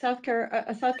ask South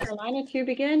Carolina to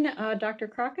begin. Dr.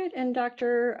 Crockett and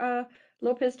Dr.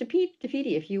 Lopez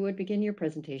Defeaty, if you would begin your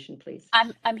presentation, please.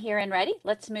 I'm here and ready.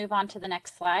 Let's move on to the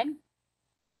next slide.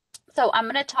 So I'm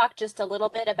going to talk just a little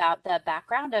bit about the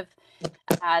background of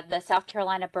the South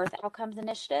Carolina Birth Outcomes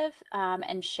Initiative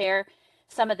and share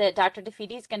some of the, Dr.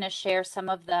 Defeaty is going to share some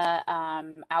of the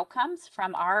outcomes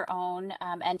from our own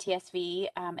NTSV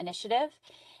initiative.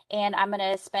 And I'm going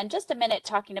to spend just a minute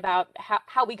talking about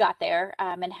how we got there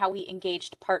and how we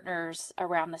engaged partners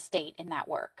around the state in that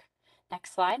work.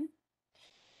 Next slide.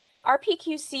 Our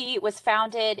PQC was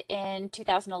founded in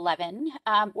 2011.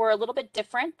 We're a little bit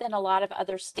different than a lot of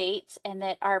other states in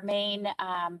that our main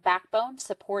backbone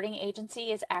supporting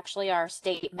agency is actually our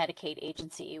state Medicaid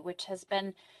agency, which has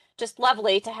been just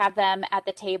lovely to have them at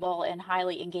the table and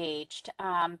highly engaged.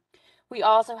 We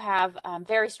also have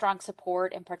very strong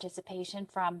support and participation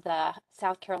from the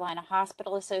South Carolina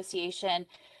Hospital Association,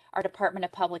 our Department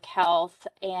of Public Health,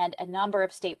 and a number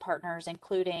of state partners,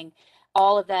 including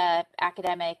all of the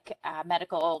academic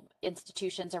medical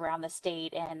institutions around the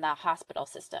state and the hospital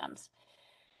systems.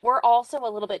 We're also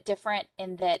a little bit different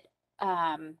in that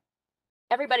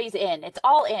everybody's in. It's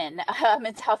all in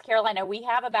South Carolina. We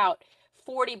have about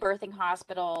 40 birthing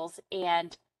hospitals,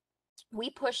 and we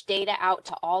push data out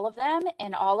to all of them,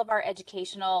 and all of our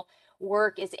educational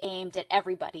work is aimed at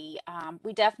everybody.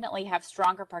 We definitely have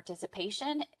stronger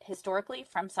participation historically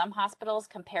from some hospitals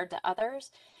compared to others.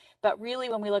 But really,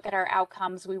 when we look at our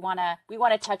outcomes, we want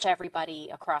to touch everybody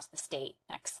across the state.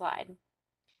 Next slide.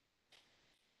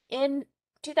 In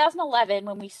 2011,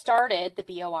 when we started the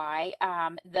BOI,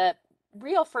 the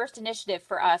real first initiative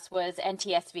for us was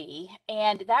NTSV,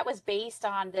 and that was based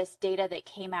on this data that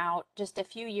came out just a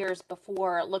few years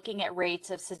before, looking at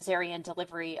rates of cesarean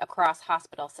delivery across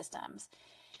hospital systems.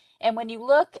 And when you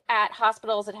look at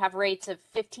hospitals that have rates of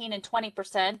 15 and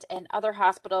 20% and other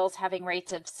hospitals having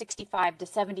rates of 65 to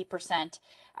 70%,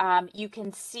 you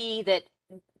can see that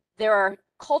there are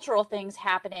cultural things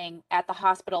happening at the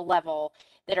hospital level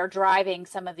that are driving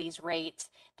some of these rates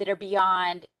that are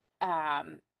beyond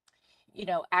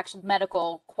actual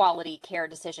medical quality care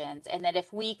decisions. And that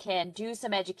if we can do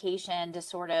some education to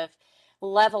sort of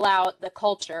level out the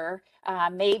culture,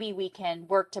 maybe we can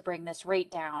work to bring this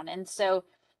rate down. And so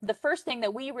the first thing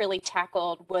that we really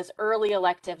tackled was early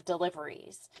elective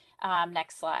deliveries.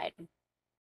 Next slide.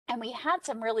 And we had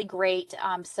some really great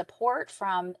support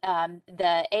from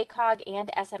the ACOG and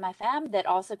SMFM that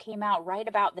also came out right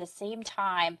about the same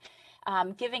time,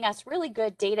 giving us really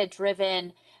good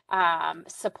data-driven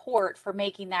support for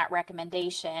making that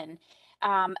recommendation.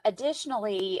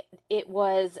 Additionally, it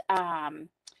was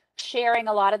sharing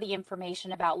a lot of the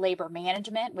information about labor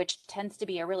management, which tends to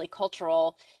be a really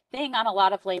cultural thing on a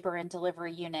lot of labor and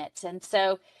delivery units. And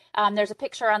so there's a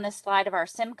picture on this slide of our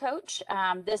sim coach.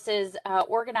 This is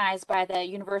organized by the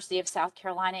University of South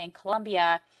Carolina in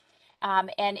Columbia,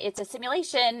 and it's a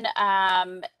simulation,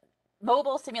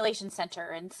 mobile simulation center.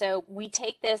 And so we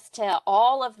take this to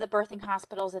all of the birthing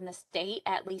hospitals in the state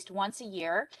at least once a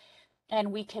year,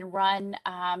 and we can run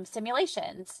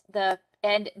simulations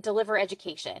and deliver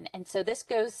education. And so this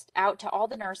goes out to all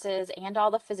the nurses and all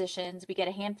the physicians. We get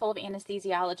a handful of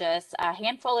anesthesiologists, a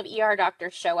handful of ER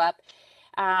doctors show up.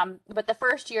 But the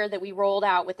first year that we rolled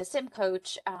out with the sim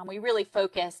coach, we really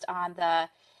focused on the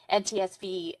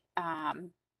NTSV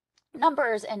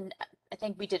numbers, and I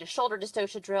think we did a shoulder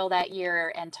dystocia drill that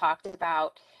year and talked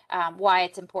about why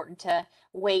it's important to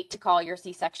wait to call your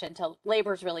C-section until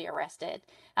labor is really arrested.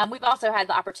 We've also had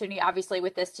the opportunity, obviously,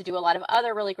 with this to do a lot of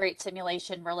other really great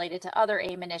simulation related to other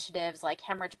AIM initiatives like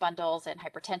hemorrhage bundles and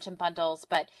hypertension bundles,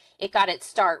 but it got its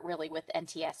start really with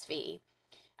NTSV.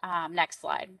 Next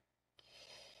slide.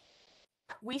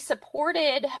 We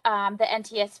supported the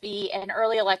NTSV and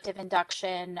early elective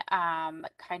induction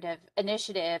kind of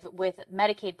initiative with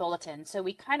Medicaid bulletins. So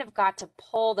we kind of got to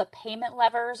pull the payment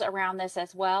levers around this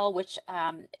as well, which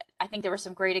I think there were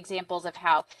some great examples of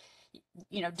how,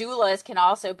 doulas can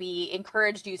also be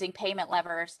encouraged using payment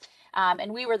levers.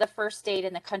 And we were the first state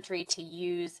in the country to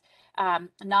use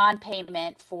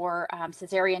non-payment for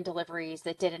cesarean deliveries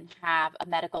that didn't have a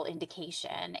medical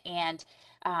indication. And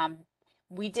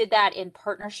we did that in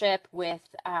partnership with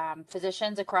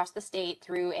physicians across the state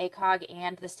through ACOG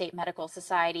and the State Medical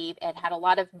Society, and had a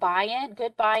lot of buy-in,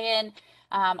 good buy-in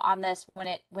on this when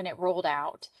it rolled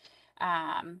out.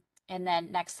 And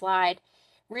then next slide,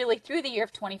 really through the year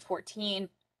of 2014,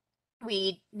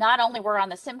 we not only were on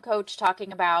the sim coach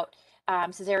talking about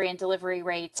cesarean delivery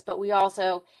rates, but we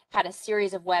also had a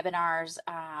series of webinars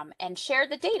and shared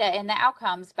the data and the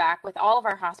outcomes back with all of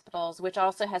our hospitals, which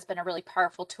also has been a really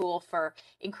powerful tool for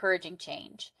encouraging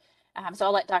change. So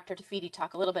I'll let Dr. Tafiti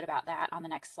talk a little bit about that on the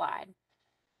next slide.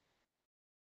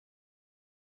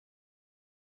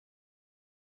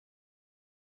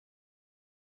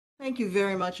 Thank you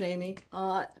very much, Amy.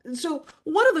 So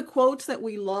one of the quotes that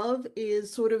we love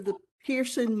is sort of the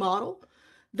Pearson model.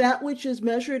 That which is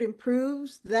measured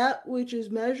improves, that which is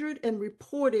measured and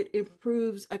reported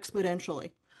improves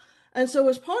exponentially. And so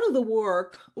as part of the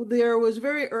work, there was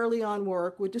very early on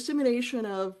work with dissemination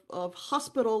of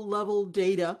hospital level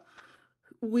data.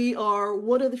 We are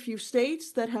one of the few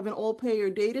states that have an all-payer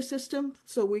data system,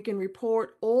 so we can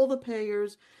report all the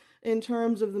payers in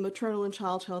terms of the maternal and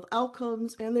child health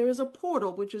outcomes. And there is a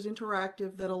portal which is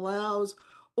interactive that allows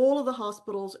all of the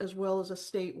hospitals as well as a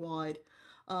statewide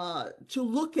to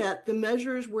look at the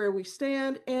measures where we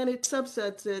stand, and it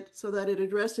subsets it so that it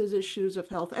addresses issues of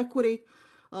health equity,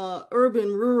 urban,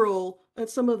 rural, and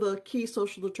some of the key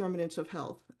social determinants of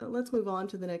health. Let's move on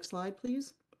to the next slide,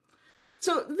 please.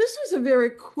 So this is a very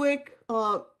quick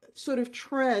sort of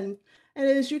trend. And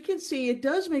as you can see, it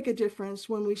does make a difference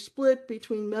when we split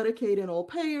between Medicaid and all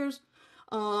payers.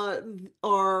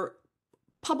 Our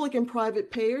public and private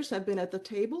payers have been at the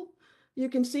table. You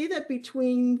can see that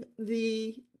between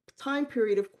the time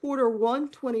period of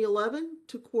Q1 2011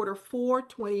 to Q4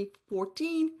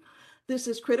 2014, this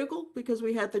is critical because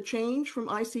we had the change from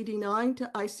ICD-9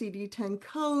 to ICD-10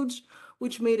 codes,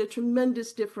 which made a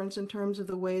tremendous difference in terms of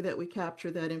the way that we capture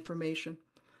that information.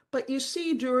 But you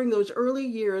see, during those early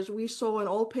years, we saw an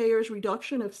all payers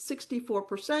reduction of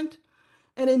 64%,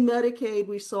 and in Medicaid,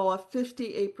 we saw a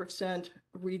 58%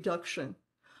 reduction.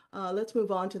 Let's move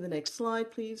on to the next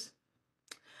slide, please.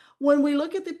 When we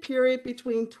look at the period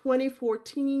between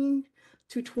 2014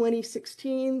 to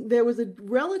 2016, there was a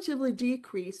relatively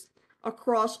decrease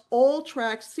across all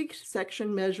track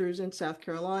C-section measures in South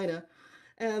Carolina.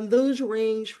 And those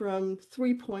range from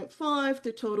 3.5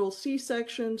 to total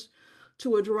C-sections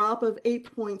to a drop of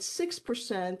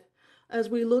 8.6% as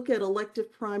we look at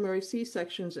elective primary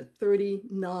C-sections at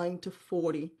 39 to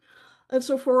 40. And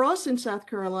so for us in South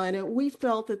Carolina, we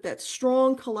felt that that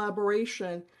strong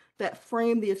collaboration that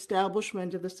framed the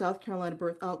establishment of the South Carolina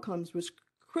birth outcomes was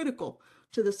critical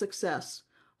to the success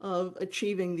of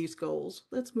achieving these goals.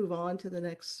 Let's move on to the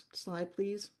next slide,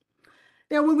 please.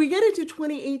 Now, when we get into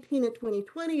 2018 and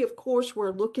 2020, of course,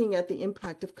 we're looking at the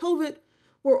impact of COVID.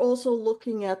 We're also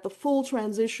looking at the full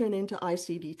transition into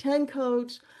ICD-10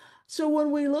 codes. So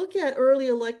when we look at early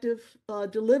elective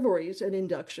deliveries and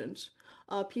inductions,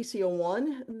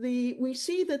 PCO1, we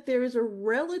see that there is a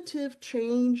relative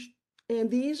change, and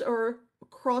these are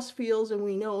cross fields, and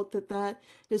we note that that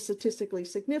is statistically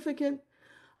significant.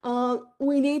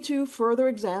 We need to further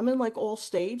examine, like all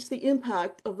states, the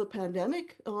impact of the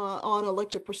pandemic on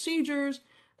elective procedures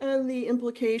and the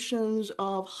implications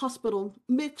of hospital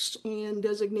mix and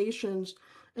designations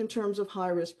in terms of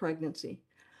high-risk pregnancy.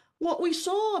 What we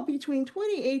saw between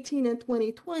 2018 and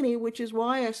 2020, which is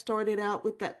why I started out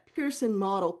with that Pearson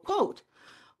model quote,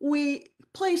 we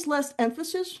placed less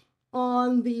emphasis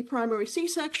on the primary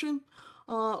C-section,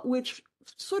 which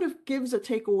sort of gives a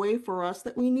takeaway for us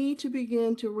that we need to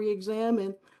begin to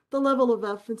re-examine the level of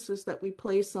emphasis that we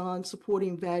place on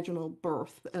supporting vaginal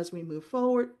birth as we move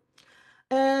forward.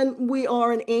 And we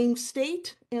are an AIM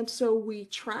state, and so we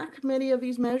track many of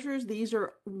these measures. These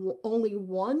are only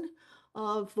one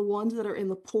of the ones that are in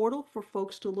the portal for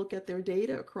folks to look at their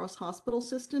data across hospital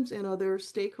systems and other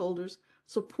stakeholders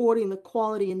supporting the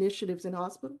quality initiatives in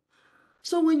hospital.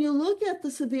 So when you look at the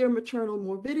severe maternal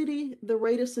morbidity, the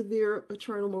rate of severe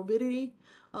maternal morbidity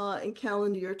in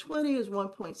calendar year 20 is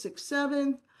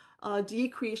 1.67,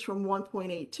 decrease from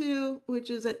 1.82, which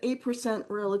is an 8%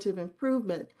 relative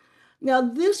improvement. Now,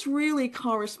 this really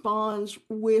corresponds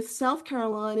with South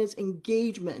Carolina's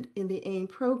engagement in the AIM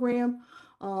program.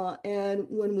 And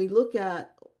when we look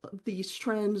at these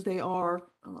trends, they are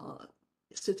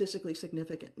statistically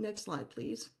significant. Next slide,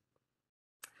 please.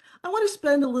 I want to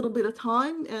spend a little bit of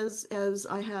time, as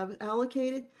I have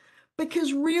allocated,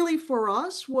 because really for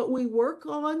us, what we work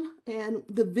on and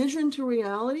the vision to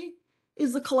reality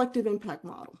is the collective impact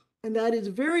model. And that is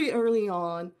very early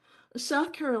on,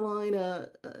 South Carolina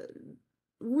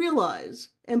realized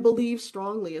and believed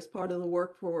strongly as part of the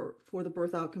work for the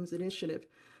Birth Outcomes Initiative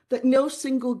that no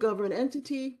single government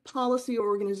entity, policy, or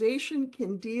organization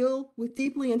can deal with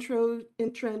deeply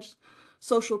entrenched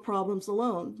social problems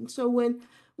alone. And so when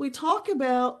we talk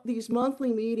about these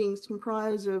monthly meetings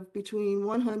comprised of between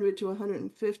 100 to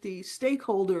 150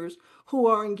 stakeholders who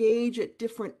are engaged at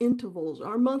different intervals,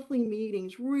 our monthly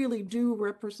meetings really do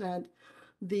represent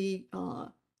the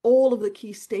all of the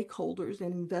key stakeholders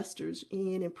and investors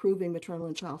in improving maternal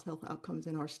and child health outcomes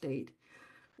in our state.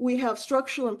 We have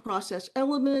structural and process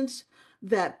elements.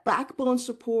 That backbone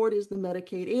support is the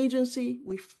Medicaid agency.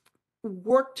 We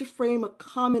work to frame a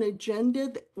common agenda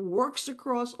that works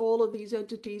across all of these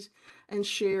entities and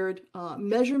shared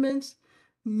measurements,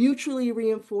 mutually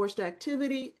reinforced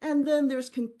activity, and then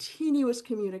there's continuous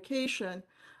communication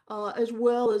as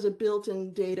well as a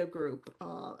built-in data group.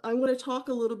 I want to talk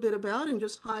a little bit about and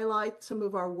just highlight some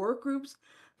of our work groups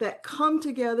that come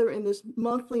together in this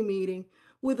monthly meeting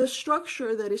with a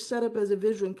structure that is set up as a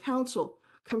vision council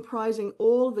comprising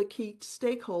all the key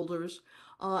stakeholders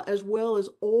as well as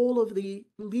all of the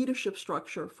leadership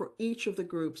structure for each of the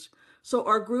groups. So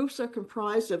our groups are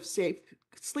comprised of safe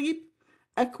sleep,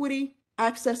 equity,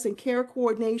 access and care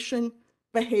coordination,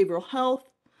 behavioral health,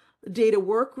 data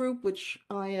work group, which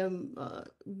I am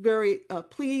very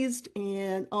pleased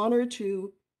and honored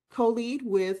to co-lead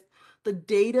with the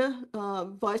data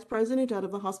vice president out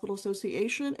of the Hospital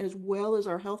Association, as well as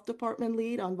our health department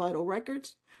lead on vital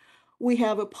records. We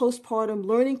have a postpartum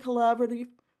learning collaborative,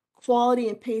 quality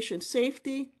and patient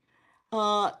safety,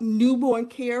 newborn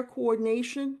care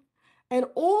coordination, and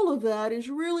all of that is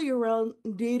really around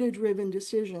data-driven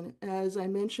decision. As I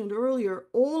mentioned earlier,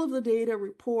 all of the data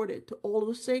reported to all of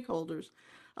the stakeholders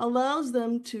allows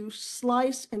them to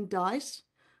slice and dice,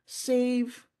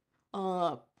 save,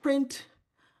 print,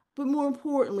 but more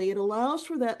importantly, it allows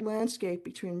for that landscape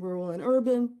between rural and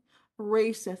urban,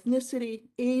 race, ethnicity,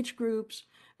 age groups,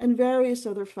 and various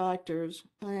other factors.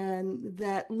 And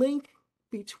that link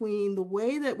between the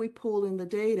way that we pull in the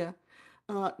data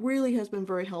really has been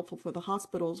very helpful for the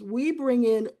hospitals. We bring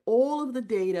in all of the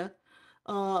data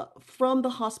from the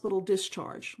hospital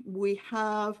discharge. We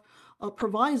have a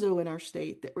proviso in our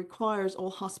state that requires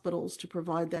all hospitals to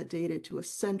provide that data to a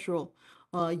central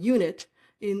unit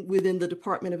within the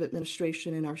Department of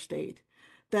Administration in our state.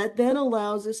 That then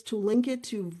allows us to link it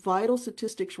to vital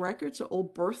statistics records, so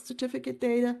old birth certificate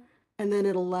data, and then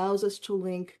it allows us to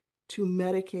link to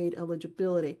Medicaid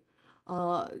eligibility.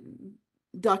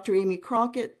 Dr. Amy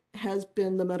Crockett has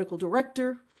been the medical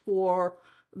director for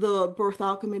the Birth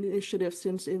Outcome Initiative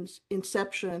since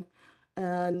inception.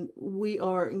 And we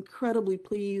are incredibly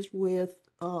pleased with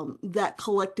that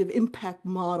collective impact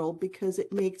model because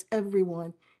it makes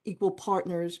everyone equal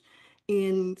partners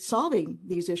in solving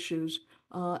these issues,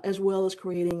 as well as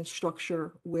creating a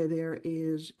structure where there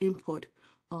is input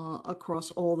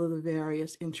across all of the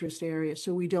various interest areas.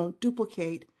 So we don't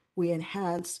duplicate, we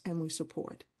enhance, and we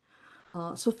support.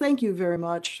 So thank you very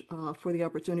much for the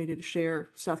opportunity to share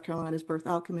South Carolina's Birth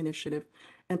Outcome Initiative,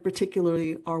 and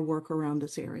particularly our work around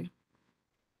this area.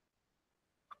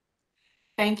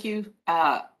 Thank you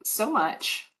so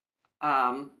much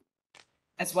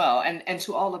as well. And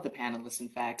to all of the panelists, in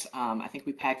fact, I think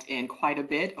we packed in quite a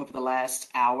bit over the last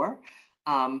hour,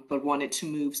 but wanted to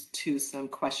move to some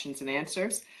questions and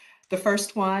answers. The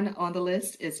first one on the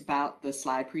list is about the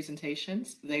slide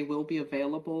presentations. They will be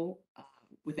available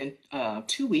within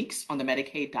 2 weeks on the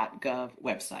Medicaid.gov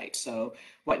website. So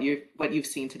what you've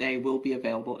seen today will be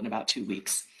available in about 2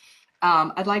 weeks.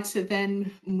 I'd like to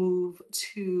then move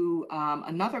to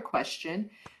another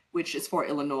question, which is for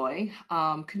Illinois.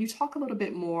 Can you talk a little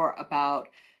bit more about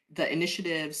the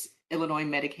initiatives Illinois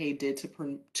Medicaid did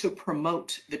to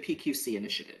promote the PQC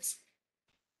initiatives?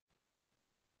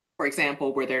 For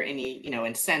example, were there any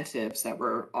incentives that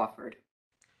were offered?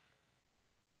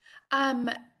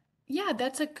 Yeah,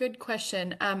 that's a good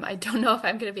question. I don't know if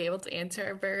I'm going to be able to answer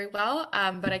it very well,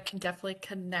 but I can definitely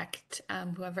connect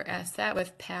whoever asked that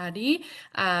with Patty,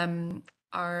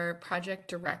 our project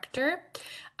director.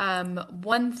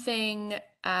 One thing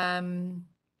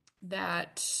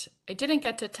that I didn't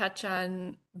get to touch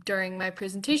on during my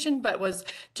presentation, but was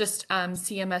just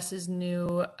CMS's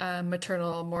new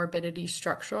maternal morbidity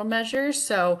structural measures.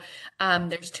 So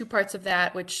there's two parts of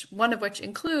that, one of which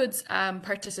includes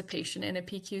participation in a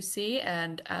PQC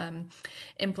and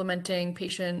implementing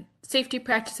patient safety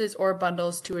practices or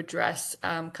bundles to address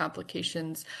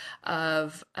complications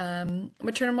of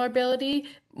maternal morbidity.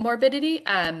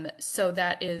 So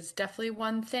that is definitely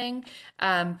one thing.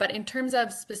 But in terms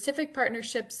of specific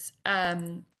partnerships,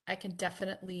 I can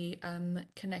definitely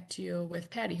connect you with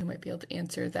Patty, who might be able to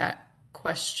answer that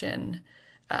question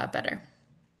better.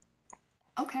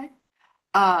 Okay.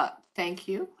 Thank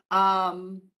you.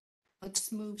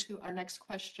 Let's move to our next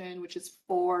question, which is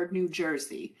for New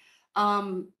Jersey.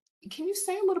 Can you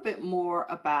say a little bit more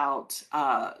about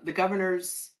the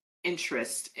governor's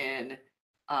interest in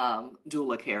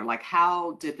doula care? Like,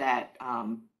 how did that,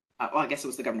 well, I guess it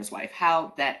was the governor's wife,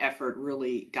 how that effort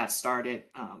really got started?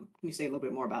 Can you say a little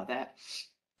bit more about that?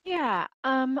 Yeah,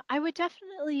 I would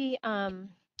definitely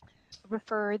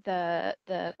refer the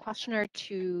questioner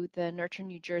to the Nurture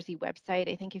New Jersey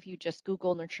website. I think if you just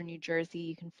Google Nurture New Jersey,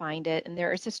 you can find it. And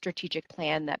there is a strategic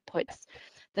plan that puts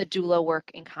the doula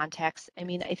work in context. I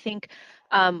mean, I think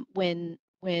when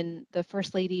the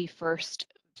First Lady first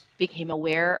became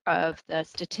aware of the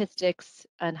statistics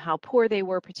and how poor they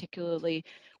were, particularly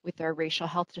with our racial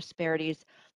health disparities,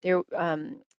 there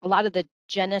a lot of the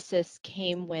genesis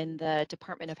came when the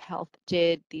Department of Health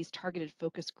did these targeted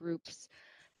focus groups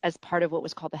as part of what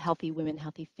was called the Healthy Women,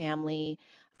 Healthy Family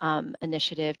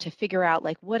initiative to figure out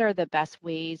like what are the best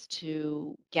ways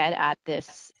to get at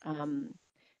this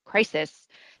crisis.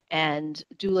 And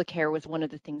doula care was one of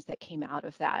the things that came out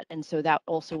of that. And so that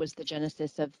also was the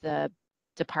genesis of the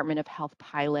Department of Health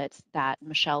pilots that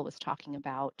Michelle was talking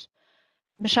about.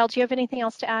 Michelle, do you have anything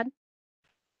else to add?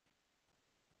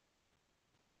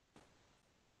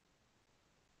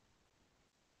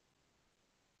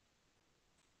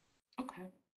 Okay.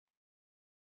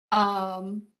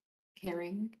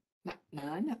 Hearing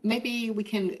none. Maybe we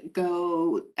can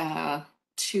go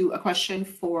to a question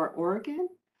for Oregon.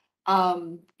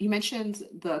 You mentioned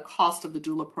the cost of the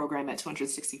doula program at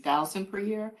 $260,000 per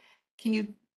year. Do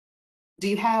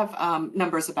you have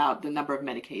numbers about the number of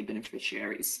Medicaid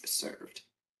beneficiaries served?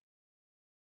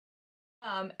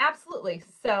 Absolutely.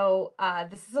 So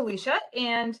this is Alicia,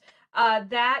 and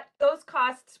those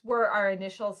costs were our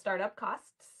initial startup costs.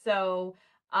 So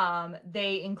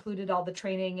they included all the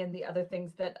training and the other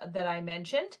things that I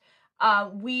mentioned.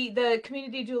 The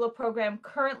community doula program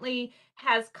currently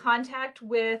has contact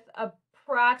with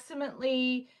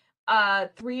approximately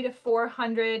 300 to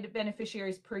 400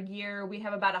 beneficiaries per year. We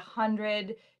have about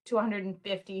 100 to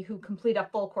 150 who complete a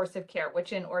full course of care,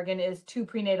 which in Oregon is 2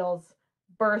 prenatals,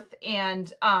 birth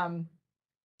and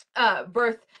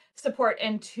birth support,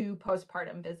 and 2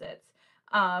 postpartum visits.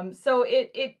 So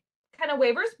it kind of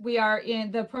wavers.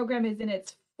 The program is in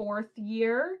its 4th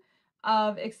year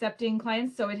of accepting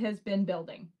clients, so it has been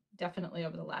building definitely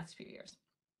over the last few years.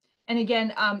 And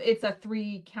again, it's a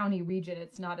 3-county region.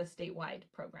 It's not a statewide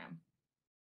program.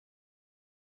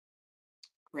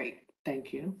 Great,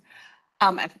 thank you.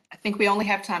 I think we only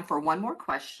have time for one more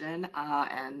question,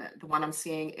 and the one I'm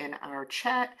seeing in our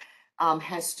chat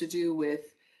has to do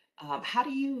with how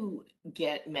do you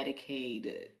get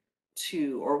Medicaid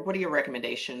to, or what are your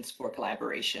recommendations for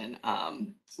collaboration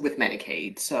with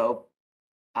Medicaid? So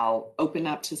I'll open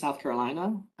up to South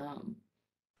Carolina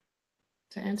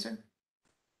to answer.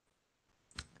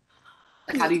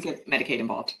 Like, how do you get Medicaid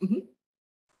involved?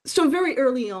 So very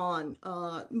early on,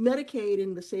 Medicaid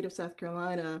in the state of South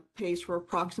Carolina pays for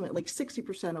approximately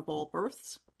 60% of all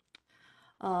births.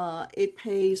 It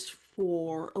pays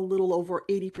for a little over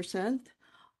 80%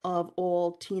 of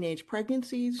all teenage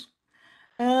pregnancies,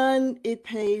 and it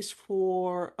pays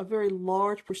for a very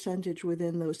large percentage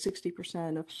within those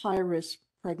 60% of high-risk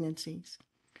pregnancies.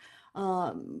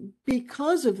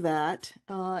 Because of that,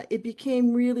 it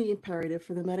became really imperative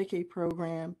for the Medicaid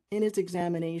program in its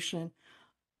examination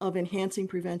of enhancing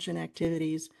prevention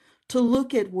activities to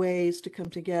look at ways to come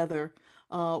together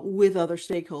with other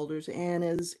stakeholders. And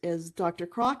as Dr.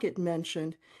 Crockett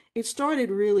mentioned, it started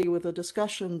really with a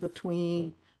discussion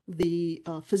between the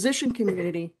physician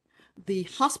community, the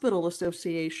hospital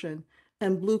association,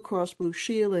 and Blue Cross Blue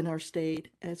Shield in our state,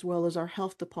 as well as our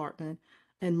health department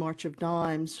and March of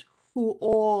Dimes, who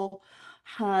all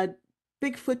had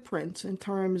big footprints in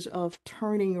terms of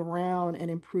turning around and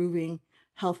improving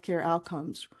healthcare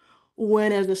outcomes.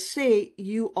 When as a state,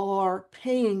 you are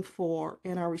paying for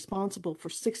and are responsible for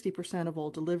 60% of all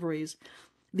deliveries,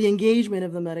 the engagement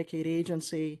of the Medicaid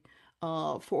agency,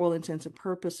 for all intents and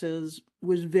purposes,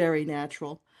 was very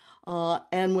natural.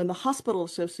 And when the Hospital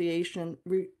Association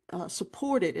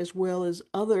supported, as well as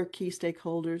other key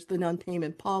stakeholders, the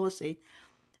non-payment policy,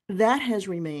 that has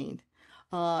remained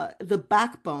the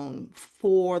backbone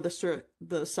for the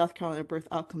South Carolina Birth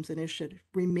Outcomes Initiative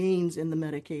remains in the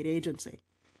Medicaid agency.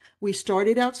 We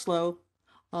started out slow.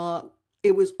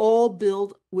 It was all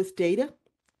built with data.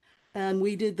 And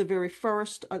we did the very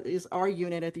first, is our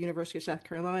unit at the University of South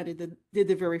Carolina, did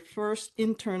the very first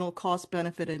internal cost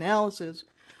benefit analysis,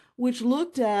 which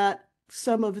looked at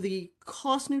some of the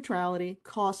cost neutrality,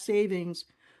 cost savings,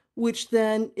 which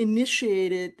then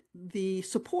initiated the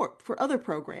support for other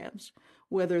programs,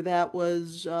 whether that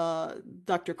was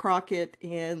Dr. Crockett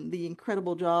and the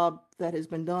incredible job that has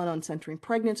been done on centering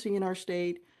pregnancy in our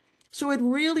state. So it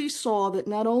really saw that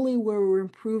not only were we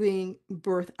improving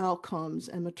birth outcomes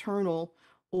and maternal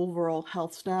overall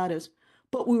health status,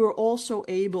 but we were also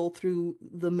able, through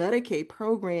the Medicaid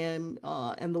program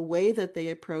and the way that they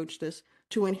approached this,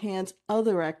 to enhance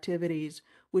other activities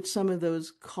with some of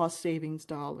those cost savings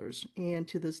dollars. And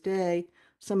to this day,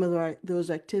 some of those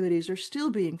activities are still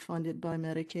being funded by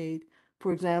Medicaid.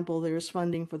 For example, there's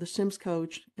funding for the Sims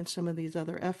Coach and some of these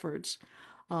other efforts.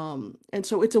 And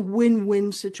so it's a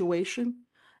win-win situation.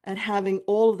 And having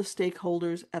all of the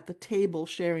stakeholders at the table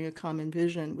sharing a common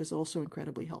vision was also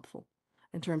incredibly helpful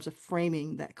in terms of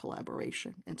framing that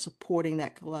collaboration and supporting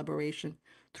that collaboration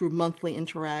through monthly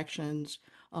interactions,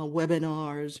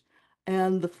 webinars,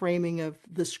 and the framing of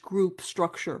this group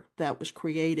structure that was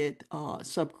created,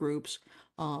 subgroups,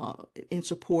 in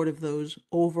support of those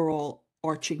overall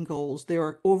arching goals. There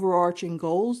are overarching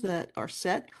goals that are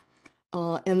set,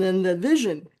 and then the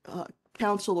vision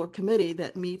council or committee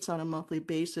that meets on a monthly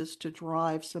basis to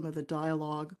drive some of the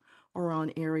dialogue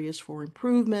around areas for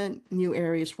improvement, new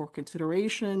areas for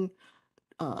consideration,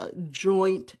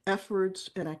 joint efforts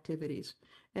and activities.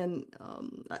 And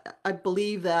I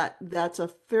believe that that's a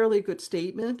fairly good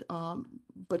statement,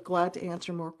 but glad to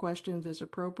answer more questions as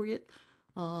appropriate.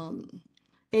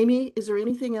 Amy, is there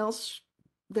anything else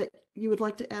that you would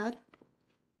like to add?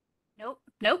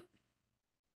 Nope.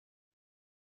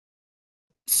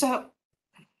 So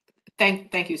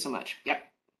thank you so much. Yep.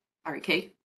 All right,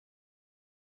 Kate.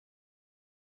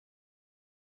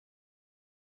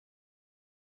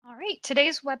 All right,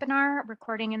 today's webinar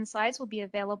recording and slides will be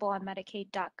available on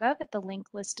Medicaid.gov at the link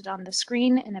listed on the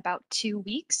screen in about 2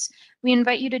 weeks. We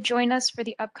invite you to join us for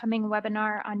the upcoming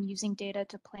webinar on using data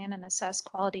to plan and assess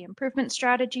quality improvement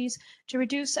strategies to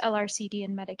reduce LRCD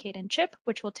in Medicaid and CHIP,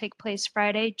 which will take place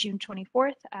Friday, June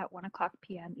 24th at 1:00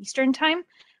 p.m. Eastern Time,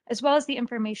 as well as the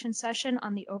information session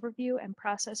on the overview and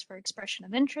process for expression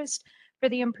of interest for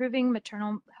the Improving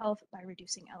Maternal Health by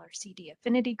Reducing LRCD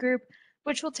Affinity Group,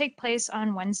 which will take place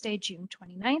on Wednesday, June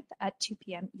 29th at 2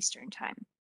 p.m. Eastern Time.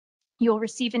 You'll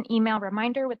receive an email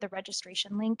reminder with the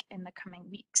registration link in the coming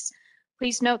weeks.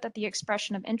 Please note that the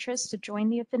expression of interest to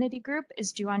join the affinity group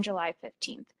is due on July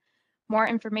 15th. More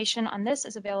information on this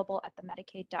is available at the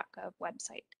Medicaid.gov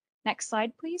website. Next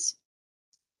slide, please.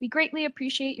 We greatly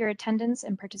appreciate your attendance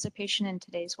and participation in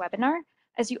today's webinar.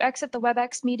 As you exit the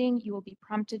WebEx meeting, you will be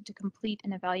prompted to complete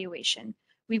an evaluation.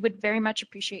 We would very much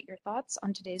appreciate your thoughts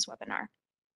on today's webinar.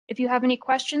 If you have any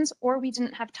questions or we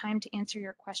didn't have time to answer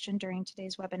your question during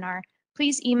today's webinar,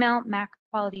 please email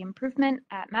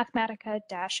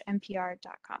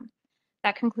macqualityimprovement@mathematica-mpr.com.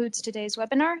 That concludes today's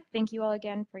webinar. Thank you all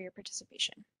again for your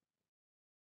participation.